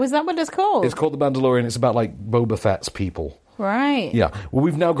called. Oh, is that what it's called? It's called The Mandalorian. It's about, like, Boba Fett's people. Right. Yeah. Well,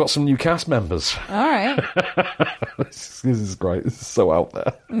 we've now got some new cast members. All right. This is great. This is so out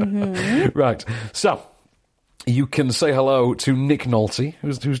there. Mm-hmm. Right. So, you can say hello to Nick Nolte,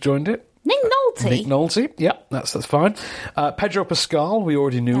 who's joined it. Nick Nolte? Nick Nolte, yeah, that's fine. Pedro Pascal, we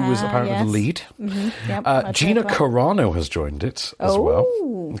already knew was apparently the lead. Mm-hmm. Yep, Gina Carano has joined it as well.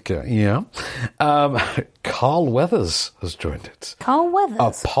 Okay, yeah. Carl Weathers has joined it. Carl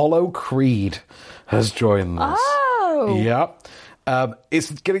Weathers? Apollo Creed has joined this. Oh! Yeah.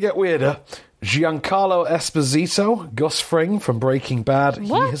 It's going to get weirder. Giancarlo Esposito, Gus Fring from Breaking Bad, he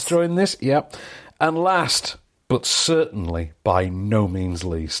has joined this. Yep. And last, but certainly by no means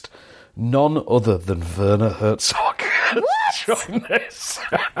least, none other than Werner Herzog has joined this.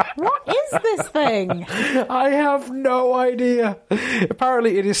 What is this thing? I have no idea.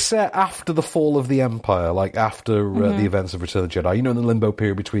 Apparently it is set after the fall of the Empire, like after the events of Return of the Jedi. You know, in the limbo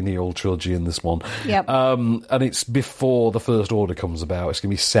period between the old trilogy and this one. Yep. And it's before the First Order comes about. It's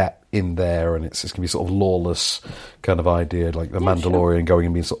going to be set in there, and it's going to be sort of lawless kind of idea, like the Mandalorian going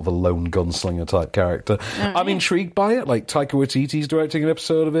and being sort of a lone gunslinger type character. I'm intrigued by it. Like Taika Waititi's directing an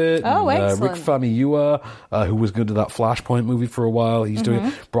episode of it. Oh, and, excellent. Rick Famuyiwa, who was going to do that Flashpoint movie for a while, he's doing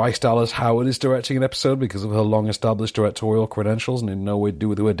it. Bryce Dallas Howard is directing an episode because of her long-established directorial credentials and didn't know what to do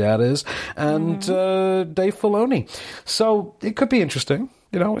with who her dad is. And Dave Filoni. So it could be interesting.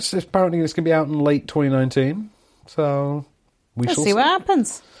 You know, it's apparently it's going to be out in late 2019. So Let's see what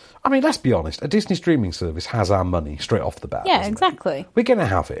happens. I mean, let's be honest. A Disney streaming service has our money straight off the bat. Yeah, exactly. We're going to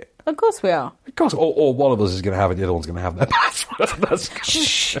have it. Of course we are. Of course. Or one of us is going to have it, the other one's going to have their password.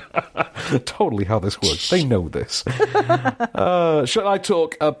 That's totally how this works. They know this. Should I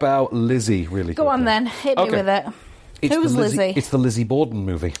talk about Lizzie really quickly? Go on then. Hit me with it. Who's Lizzie? It's the Lizzie Borden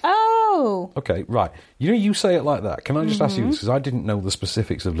movie. Oh. Okay, right. You say it like that. Can I just ask you this? Because I didn't know the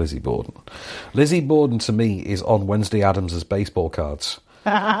specifics of Lizzie Borden. Lizzie Borden, to me, is on Wednesday Addams' baseball cards.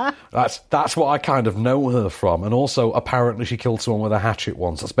 That's what I kind of know her from, and also apparently she killed someone with a hatchet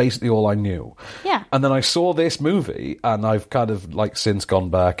once. That's basically all I knew. Yeah. And then I saw this movie, and I've kind of like since gone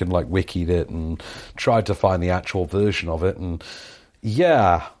back and like wikied it and tried to find the actual version of it, and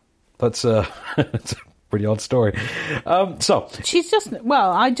yeah, that's it's a pretty odd story. So she's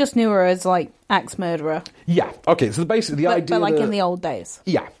I just knew her as like axe murderer. Yeah. Okay. So basically the idea, but like in the old days.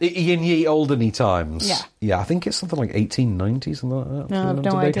 Yeah, in ye olden times. Yeah. Yeah. I think it's something like 1890, something like that. No, I've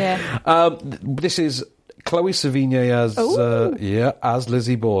no idea. This is Chloe Sevigny as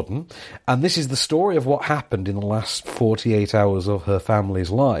Lizzie Borden, and this is the story of what happened in the last 48 hours of her family's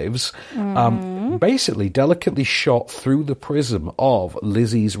lives. Basically, delicately shot through the prism of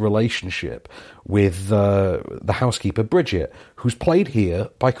Lizzie's relationship with the housekeeper Bridget, who's played here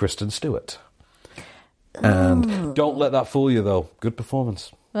by Kristen Stewart. And don't let that fool you, though. Good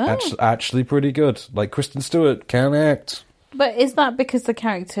performance. Actually pretty good. Like, Kristen Stewart can act. But is that because the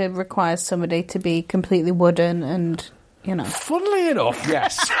character requires somebody to be completely wooden and, you know? Funnily enough,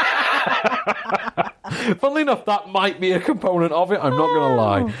 yes. Funnily enough, that might be a component of it. I'm not going to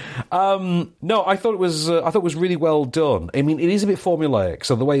lie. No, I thought it was really well done. I mean, it is a bit formulaic.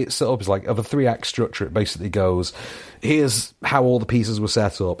 So the way it's set up is like of a 3-act structure. It basically goes, here's how all the pieces were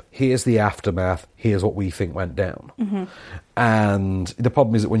set up. Here's the aftermath. Here's what we think went down. Mm-hmm. And the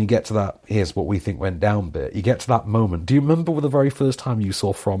problem is that when you get to that, here's what we think went down bit, you get to that moment. Do you remember the very first time you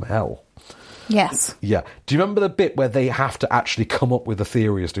saw From Hell? Yes. Yeah. Do you remember the bit where they have to actually come up with a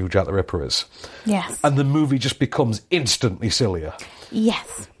theory as to who Jack the Ripper is? Yes. And the movie just becomes instantly sillier.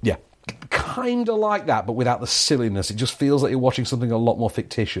 Yes. Yeah. Kind of like that, but without the silliness. It just feels like you're watching something a lot more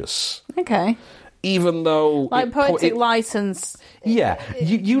fictitious. Okay. Even though... Like Poetic License. Yeah.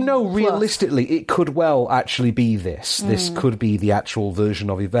 You know, realistically, it could well actually be this. This could be the actual version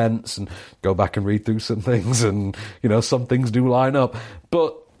of events, and go back and read through some things, and, you know, some things do line up.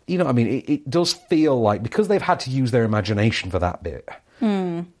 But... You know, I mean, it does feel like, because they've had to use their imagination for that bit,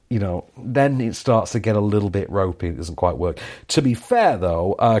 you know, then it starts to get a little bit ropey. It doesn't quite work. To be fair,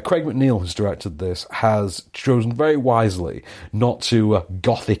 though, Craig McNeil, who's directed this, has chosen very wisely not to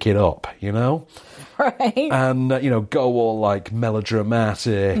gothic it up, you know? Right. And, you know, go all, like,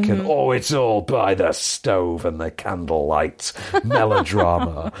 melodramatic and, it's all by the stove and the candlelight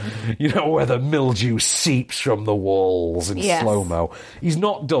melodrama. You know, where the mildew seeps from the walls in slow-mo. He's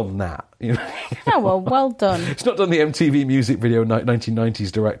not done that. You know? Oh, well done. He's not done the MTV music video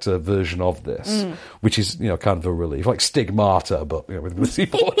 1990s director version of this, which is, you know, kind of a relief. Like Stigmata, but, you know, with Lizzie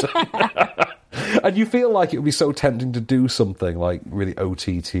Borden. And you feel like it would be so tempting to do something like really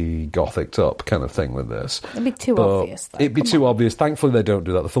OTT gothic up kind of thing with this. It'd be too obvious, though. It'd be too obvious. Thankfully, they don't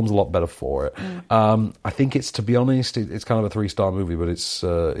do that. The film's a lot better for it. I think it's, to be honest, it's kind of a 3-star movie, but it's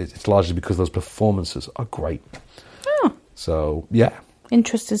largely because those performances are great. So, yeah.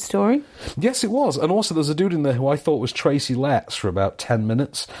 Interesting story. Yes, it was. And also there's a dude in there who I thought was Tracy Letts for about 10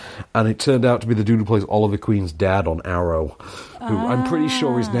 minutes, and it turned out to be the dude who plays Oliver Queen's dad on Arrow, who I'm pretty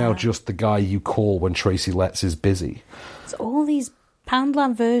sure is now just the guy you call when Tracy Letts is busy. It's all these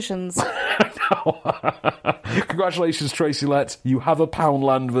Poundland versions. Congratulations, Tracy Letts. You have a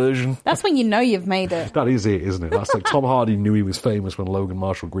Poundland version. That's when you know you've made it. That is it, isn't it? That's like Tom Hardy knew he was famous when Logan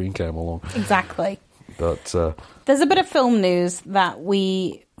Marshall Green came along. Exactly. But there's a bit of film news that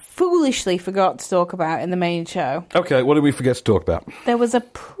we foolishly forgot to talk about in the main show. Okay, what did we forget to talk about? There was a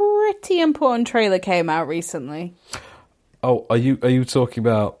pretty important trailer came out recently. Oh, are you talking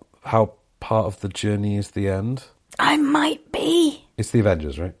about how part of the journey is the end? I might be. It's the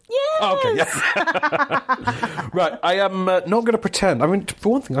Avengers, right? Yes! Oh, okay, yeah. Right, I am not going to pretend. I mean,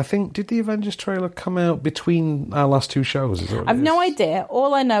 for one thing, I think, did the Avengers trailer come out between our last two shows? I've no idea.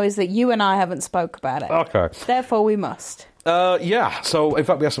 All I know is that you and I haven't spoke about it. Okay. Therefore, we must. Yeah, so in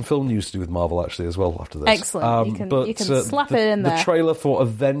fact we have some film news to do with Marvel actually as well after this. Excellent. You can slap it in there. The trailer for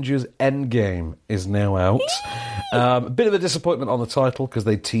Avengers Endgame is now out. A bit of a disappointment on the title because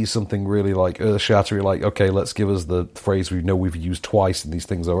they tease something really like earth-shattering, like, okay, let's give us the phrase we know we've used twice in these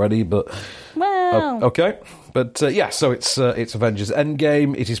things already, but... Well... okay. But yeah, so it's Avengers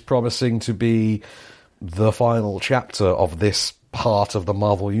Endgame. It is promising to be the final chapter of this part of the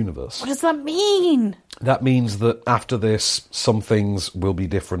Marvel Universe. What does that mean? That means that after this, some things will be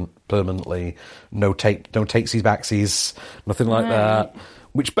different permanently. No takesies, backsies, nothing like that.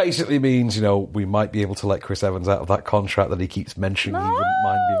 Which basically means, we might be able to let Chris Evans out of that contract that he keeps mentioning he wouldn't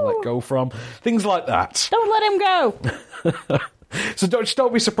mind being let go from. Things like that. Don't let him go! So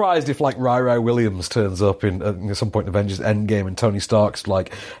don't be surprised if, like, Riri Williams turns up in some point in Avengers Endgame and Tony Stark's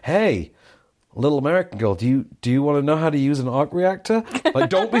like, hey... Little American Girl, do you want to know how to use an arc reactor? Like,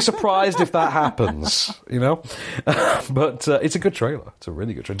 don't be surprised if that happens, But it's a good trailer. It's a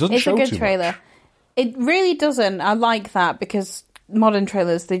really good trailer. It doesn't show too much. It's a good trailer. It really doesn't. I like that because modern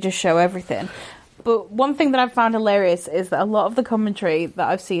trailers, they just show everything. But one thing that I've found hilarious is that a lot of the commentary that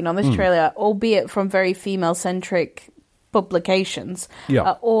I've seen on this trailer, albeit from very female-centric publications,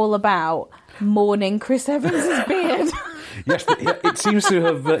 are all about mourning Chris Evans' beard. Yes, it seems to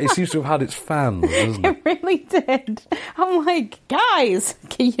have had its fans, doesn't it? It really did. I'm like, guys,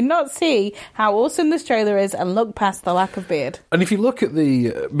 can you not see how awesome this trailer is and look past the lack of beard? And if you look at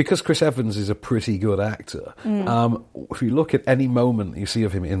because Chris Evans is a pretty good actor, if you look at any moment you see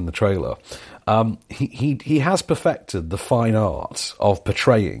of him in the trailer, he has perfected the fine art of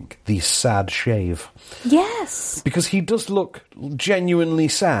portraying the sad shave. Yes. Because he does look genuinely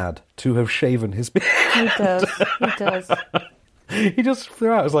sad to have shaven his beard. He does. He just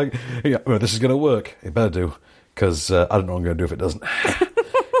threw out, it's like, well, this is going to work. It better do, because I don't know what I'm going to do if it doesn't.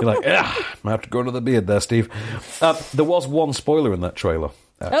 You're like, I might have to go into the beard there, Steve. There was one spoiler in that trailer,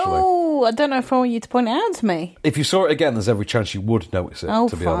 actually. Oh, I don't know if I want you to point it out to me. If you saw it again, there's every chance you would notice it,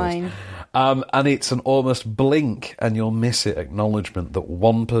 to be honest. And it's an almost blink and you'll miss it acknowledgement that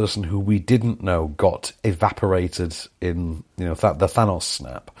one person who we didn't know got evaporated in, the Thanos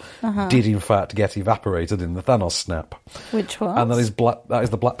snap, did in fact get evaporated in the Thanos snap. Which was? And that is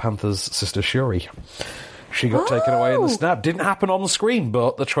the Black Panther's sister Shuri. She got taken away in the snap. Didn't happen on the screen,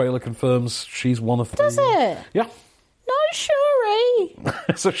 but the trailer confirms she's one of the... Does it? Yeah. Not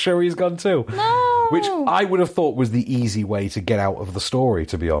Shuri. So Shuri's gone too. No. Which I would have thought was the easy way to get out of the story,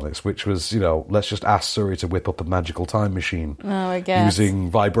 to be honest, which was, let's just ask Shuri to whip up a magical time machine. Oh, I guess. Using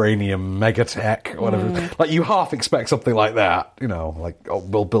vibranium megatech or whatever. Like, you half expect something like that,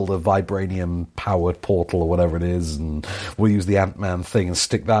 we'll build a vibranium-powered portal or whatever it is, and we'll use the Ant-Man thing and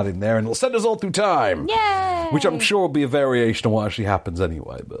stick that in there, and it'll send us all through time. Yay! Which I'm sure will be a variation of what actually happens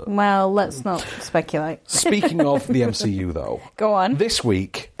anyway. But well, let's not speculate. Speaking of the MCU, though. Go on. This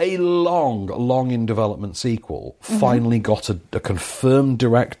week, a long in development sequel finally got a confirmed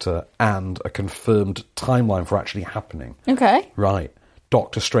director and a confirmed timeline for actually happening. Okay. Right.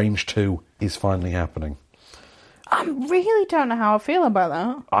 Doctor Strange 2 is finally happening. I really don't know how I feel about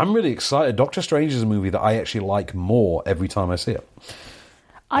that. I'm really excited. Doctor Strange is a movie that I actually like more every time I see it.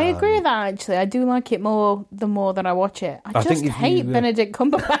 I agree with that, actually. I do like it more the more that I watch it. I just hate Benedict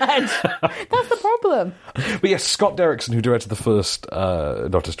Cumberbatch. That's the problem. But yes, Scott Derrickson, who directed the first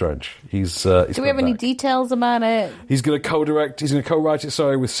Doctor Strange, he's do we have any details about it? He's going to co-write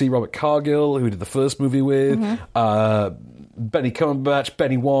it, with C. Robert Cargill, who did the first movie with, Benny Cumberbatch,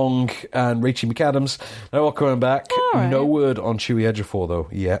 Benny Wong, and Rachel McAdams. They're all coming back. Right. No word on Chewie Ejiofor, though,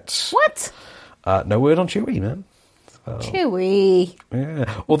 yet. What? No word on Chewie, man. Chewie.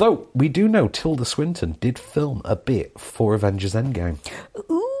 Yeah. Although, we do know Tilda Swinton did film a bit for Avengers Endgame.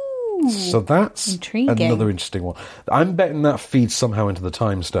 Ooh. Ooh, so that's intriguing. Another interesting one. I'm betting that feeds somehow into the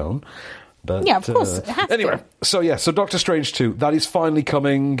Time Stone. But, yeah, of course. It has anyway, to. so Doctor Strange 2, that is finally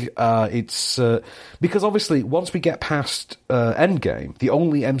coming. It's because obviously once we get past Endgame, the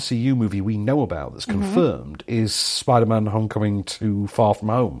only MCU movie we know about that's confirmed is Spider-Man Homecoming 2 Far From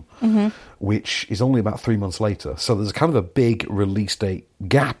Home, which is only about 3 months later. So there's kind of a big release date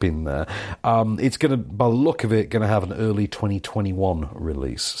gap in there. It's going to, by the look of it, going to have an early 2021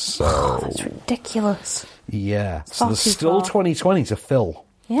 release. So that's ridiculous. Yeah. So there's still 2020 to fill.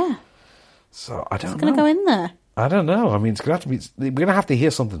 Yeah. So I don't know. It's going to go in there. I don't know. I mean, it's going to have to be. We're going to have to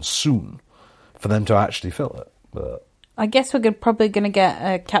hear something soon for them to actually fill it. But I guess we're probably going to get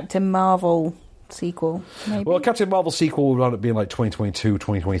a Captain Marvel sequel. Maybe. Well, Captain Marvel sequel will end up being like 2022,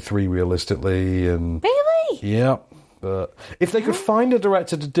 2023, realistically, and really, yeah. But if they could find a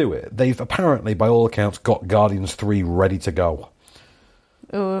director to do it, they've apparently, by all accounts, got Guardians 3 ready to go.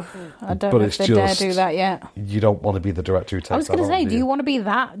 Ugh, I don't know if they dare do that yet. You don't want to be the director who takes that. I was going to say, do you want to be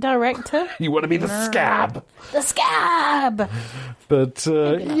that director? You want to be the scab. The scab! But,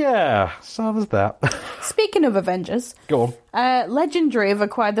 yeah, so there's that. Speaking of Avengers... Go on. Legendary have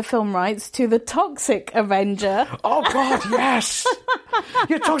acquired the film rights to The Toxic Avenger. Oh, God, yes!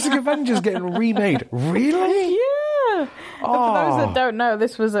 Yeah, Toxic Avenger's getting remade. Really? Yeah! Oh. For those that don't know,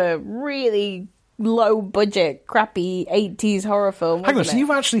 this was a really... low-budget, crappy 80s horror film, Hang on, so you've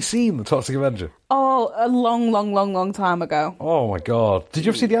actually seen The Toxic Avenger? Oh, a long time ago. Oh, my God. Did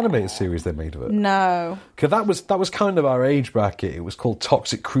you ever see the animated series they made of it? No. Because that was kind of our age bracket. It was called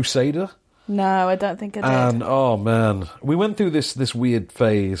Toxic Crusader. No, I don't think I did. And, oh, man. We went through this weird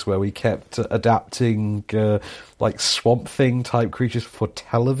phase where we kept adapting, like, Swamp Thing-type creatures for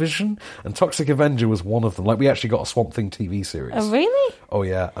television, and Toxic Avenger was one of them. Like, we actually got a Swamp Thing TV series. Oh, really? Oh,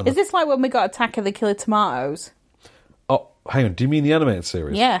 yeah. And is this like when we got Attack of the Killer Tomatoes? Oh, hang on. Do you mean the animated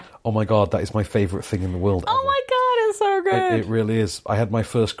series? Yeah. Oh, my God. That is my favourite thing in the world ever. Oh, my God. It's so good. It really is. I had my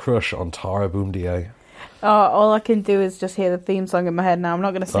first crush on Tara Boomdier. Oh, all I can do is just hear the theme song in my head now. I'm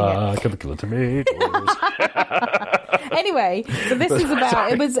not going to sing it. Killer tomatoes. Anyway, so this is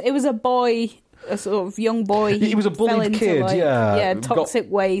about... It was a boy... A sort of young boy. He was a bullied kid, yeah,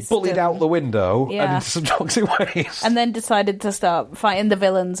 toxic waste. Bullied out the window and into some toxic waste. And then decided to start fighting the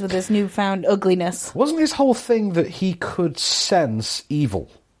villains with his newfound ugliness. Wasn't his whole thing that he could sense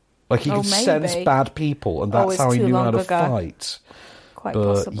evil? Like he could sense bad people, and that's how he knew how to fight. Quite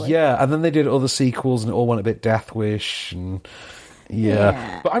possibly. Yeah, and then they did other sequels, and it all went a bit Death Wish, and...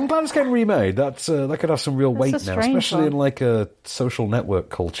 Yeah, but I'm glad it's getting remade. That could have some real weight now, especially in like a social network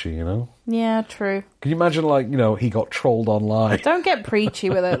culture, you know? Yeah, true. Can you imagine, like, you know, he got trolled online? Don't get preachy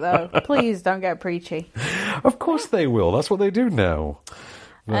with it, though. Please don't get preachy. Of course they will. That's what they do now.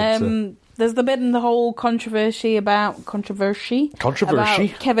 But, there's been the whole controversy about Kevin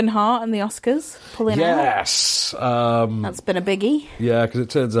Hart and the Oscars pulling out. Yes. That's been a biggie. Yeah, because it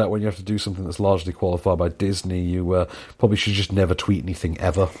turns out when you have to do something that's largely qualified by Disney, you probably should just never tweet anything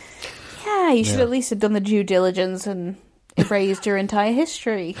ever. Yeah, you should at least have done the due diligence and erased your entire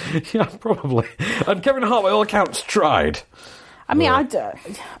history. Yeah, probably. And Kevin Hart, by all accounts, tried. I mean,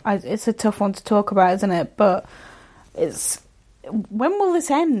 it's a tough one to talk about, isn't it? But it's... When will this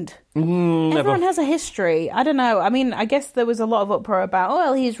end? Everyone has a history. I don't know. I mean, I guess there was a lot of uproar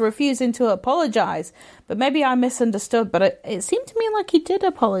about, he's refusing to apologise. But maybe I misunderstood. But it seemed to me like he did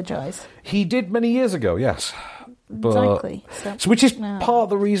apologise. He did many years ago, yes. Exactly. So which is part of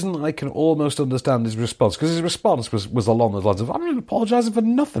the reason I can almost understand his response. Because his response was along those lines of, I'm not apologising for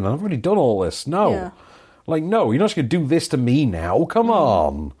nothing. I've already done all this. No. Yeah. Like, no, you're not just going to do this to me now. Come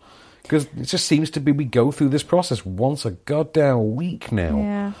on. Because it just seems to be we go through this process once a goddamn week now.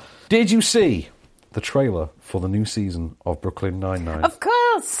 Yeah. Did you see the trailer for the new season of Brooklyn Nine-Nine? Of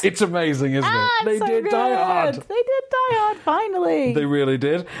course! It's amazing, isn't it? They did Die Hard! They did Die Hard, finally! They really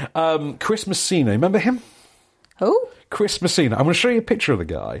did. Chris Messina, remember him? Who? Chris Messina. I'm going to show you a picture of the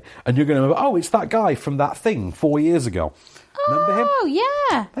guy, and you're going to remember, it's that guy from That Thing 4 years ago. Remember him? Oh,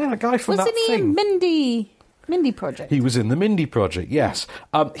 yeah! Yeah, that guy from That Thing. Wasn't he in Mindy Project? He was in the Mindy Project, yes.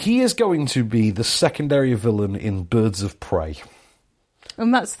 He is going to be the secondary villain in Birds of Prey.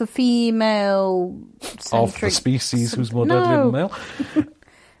 And that's the female-centric... Of the species who's more deadly than male?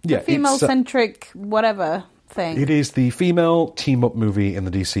 Yeah, female-centric whatever thing. It is the female team-up movie in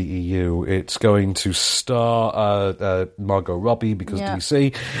the DCEU. It's going to star Margot Robbie, because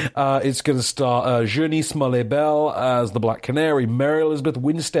DC. It's going to star Jeunie Smollett-Bell as the Black Canary, Mary Elizabeth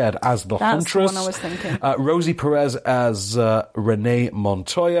Winstead as the Huntress, the one I was thinking. Rosie Perez as Renee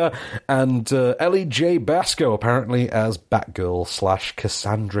Montoya, and Ellie J. Basco apparently as Batgirl /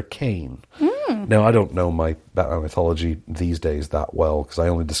 Cassandra Cain. Now, I don't know my Batman mythology these days that well, because I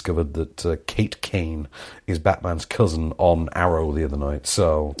only discovered that Kate Kane is Batman's cousin on Arrow the other night.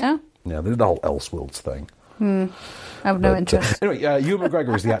 So, yeah, the whole Elseworlds thing. I have no interest. Anyway, Ewan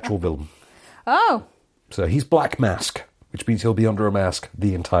McGregor is the actual villain. Oh. So he's Black Mask, which means he'll be under a mask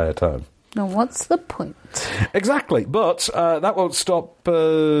the entire time. Now, what's the point? Exactly, but that won't stop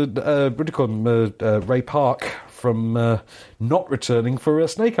Ray Park from not returning for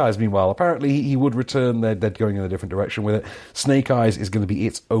Snake Eyes. Meanwhile, apparently he would return. They're going in a different direction with it. Snake Eyes is going to be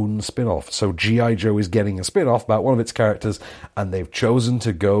its own spin-off. So G.I. Joe is getting a spin-off about one of its characters, and they've chosen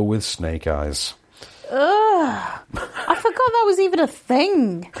to go with Snake Eyes. Ugh. I forgot that was even a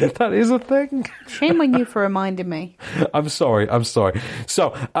thing. That is a thing. Shame on you for reminding me. I'm sorry. So,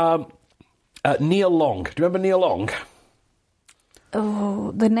 Nia Long. Do you remember Nia Long?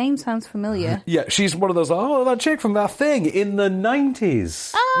 Oh, the name sounds familiar. Yeah, she's one of those, that chick from that thing in the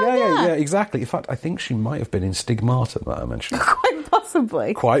 90s. Oh, yeah, exactly. In fact, I think she might have been in Stigmata that I mentioned.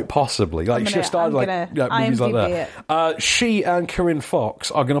 Quite possibly. Like, she started movies like that. She and Corinne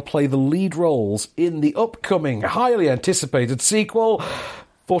Fox are going to play the lead roles in the upcoming, highly anticipated sequel,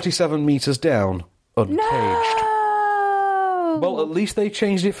 47 Meters Down, Uncaged. No! Well, at least they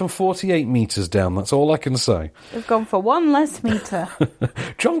changed it from 48 metres down. That's all I can say. They've gone for one less metre.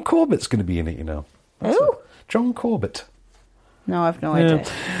 John Corbett's going to be in it, you know. Who? John Corbett. No, I've no idea.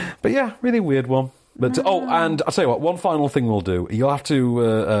 But yeah, really weird one. But and I'll tell you what, one final thing we'll do. You'll have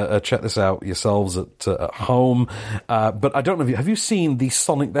to check this out yourselves at home. But I don't know, have you seen the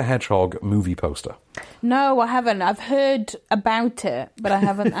Sonic the Hedgehog movie poster? No, I haven't. I've heard about it, but I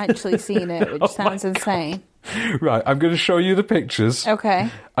haven't actually seen it, which sounds insane. Right, I'm going to show you the pictures. Okay.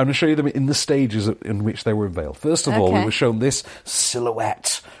 I'm going to show you them in the stages in which they were unveiled. First of all, we were shown this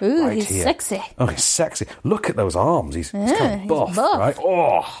silhouette. Ooh, right he's here. sexy. Oh, he's sexy. Look at those arms. He's kind of buff, right?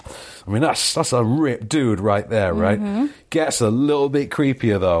 Oh, I mean, that's a ripped dude right there, right? Mm-hmm. Gets a little bit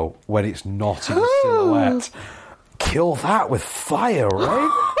creepier, though, when it's not in the silhouette. Kill that with fire, right?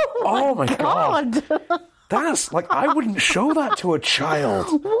 Oh, my God. That's, like, I wouldn't show that to a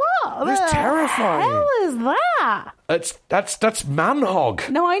child. What? It's terrifying. What the hell is that? That's Man-Hog.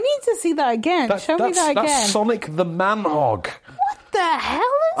 No, I need to see that again. Show me that again. That's Sonic the Man-Hog. What the hell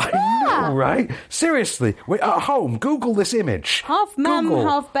is that? I know, right? Seriously, at home, Google this image. Half man,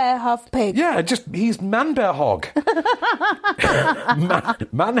 half bear, half pig. Yeah, he's Man-Bear-Hog.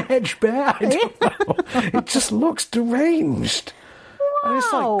 Man-Hedge-Bear? I don't know. It just looks deranged. And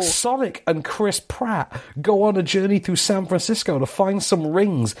it's like Sonic and Chris Pratt go on a journey through San Francisco to find some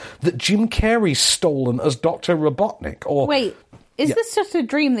rings that Jim Carrey's stolen as Dr. Robotnik. Wait, is this just a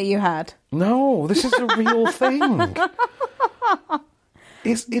dream that you had? No, this is a real thing.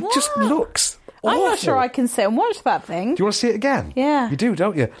 It just looks awful. I'm not sure I can sit and watch that thing. Do you want to see it again? Yeah. You do,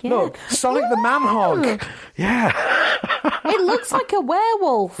 don't you? Yeah. Look, Sonic the Man-Hog. Yeah. It looks like a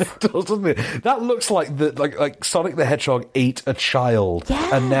werewolf. It does, doesn't it? That looks like like Sonic the Hedgehog ate a child,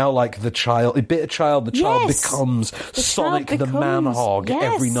 and now it bit a child. The child becomes Sonic the Man-Hog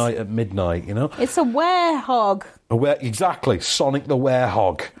every night at midnight. You know, it's a werehog. Exactly, Sonic the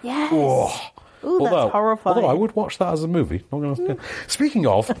Werehog. Yes. Oh. Ooh, that's horrifying. Although I would watch that as a movie. Speaking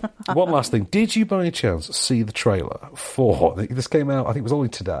of, one last thing. Did you by any chance see the trailer for, this came out, I think it was only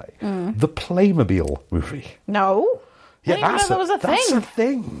today, the Playmobil movie? No. Yeah, that was a thing. That's a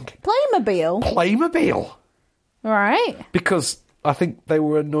thing. Playmobil? Right. Because I think they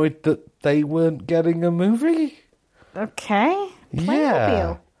were annoyed that they weren't getting a movie. Okay. Playmobil.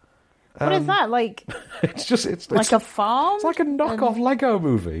 Yeah. What is that, like? It's like a farm? It's like a knockoff Lego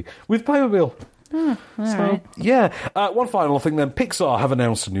movie with Playmobil. Right. Yeah. One final thing then. Pixar have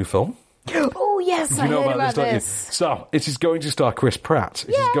announced a new film. Oh, yes, I heard about this. So, it is going to star Chris Pratt.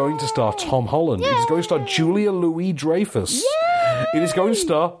 It is going to star Tom Holland. It is going to star Julia Louis-Dreyfus. Yay! It is going to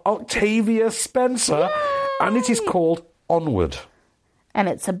star Octavia Spencer. Yay! And it is called Onward. And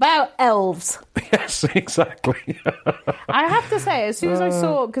it's about elves. Yes, exactly. I have to say, as soon as I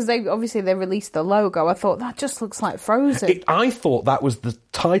saw, because they released the logo, I thought that just looks like Frozen. I thought that was the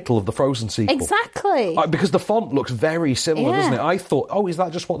title of the Frozen sequel. Exactly. Because the font looks very similar, doesn't it? I thought, is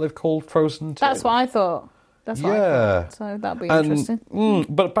that just what they've called Frozen 2? That's what I thought. That's what I thought. So that'd be interesting.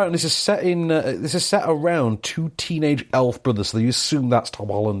 But apparently this is set around two teenage elf brothers, so you assume that's Tom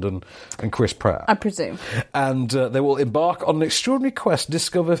Holland and Chris Pratt. I presume. And they will embark on an extraordinary quest to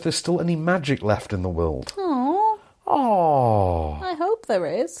discover if there's still any magic left in the world. Aww. I hope there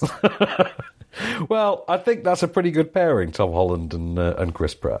is. Well, I think that's a pretty good pairing, Tom Holland and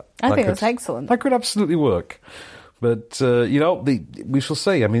Chris Pratt. I think that's excellent. That could absolutely work. But, we shall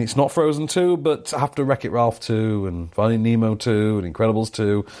see. I mean, it's not Frozen 2, but after Wreck-It Ralph 2 and Finding Nemo 2 and Incredibles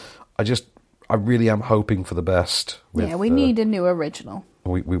 2, I really am hoping for the best. We need a new original.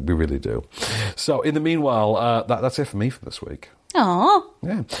 We really do. So, in the meanwhile, that's it for me for this week. Aww.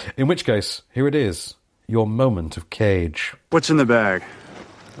 Yeah. In which case, here it is. Your moment of Cage. What's in the bag?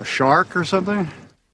 A shark or something?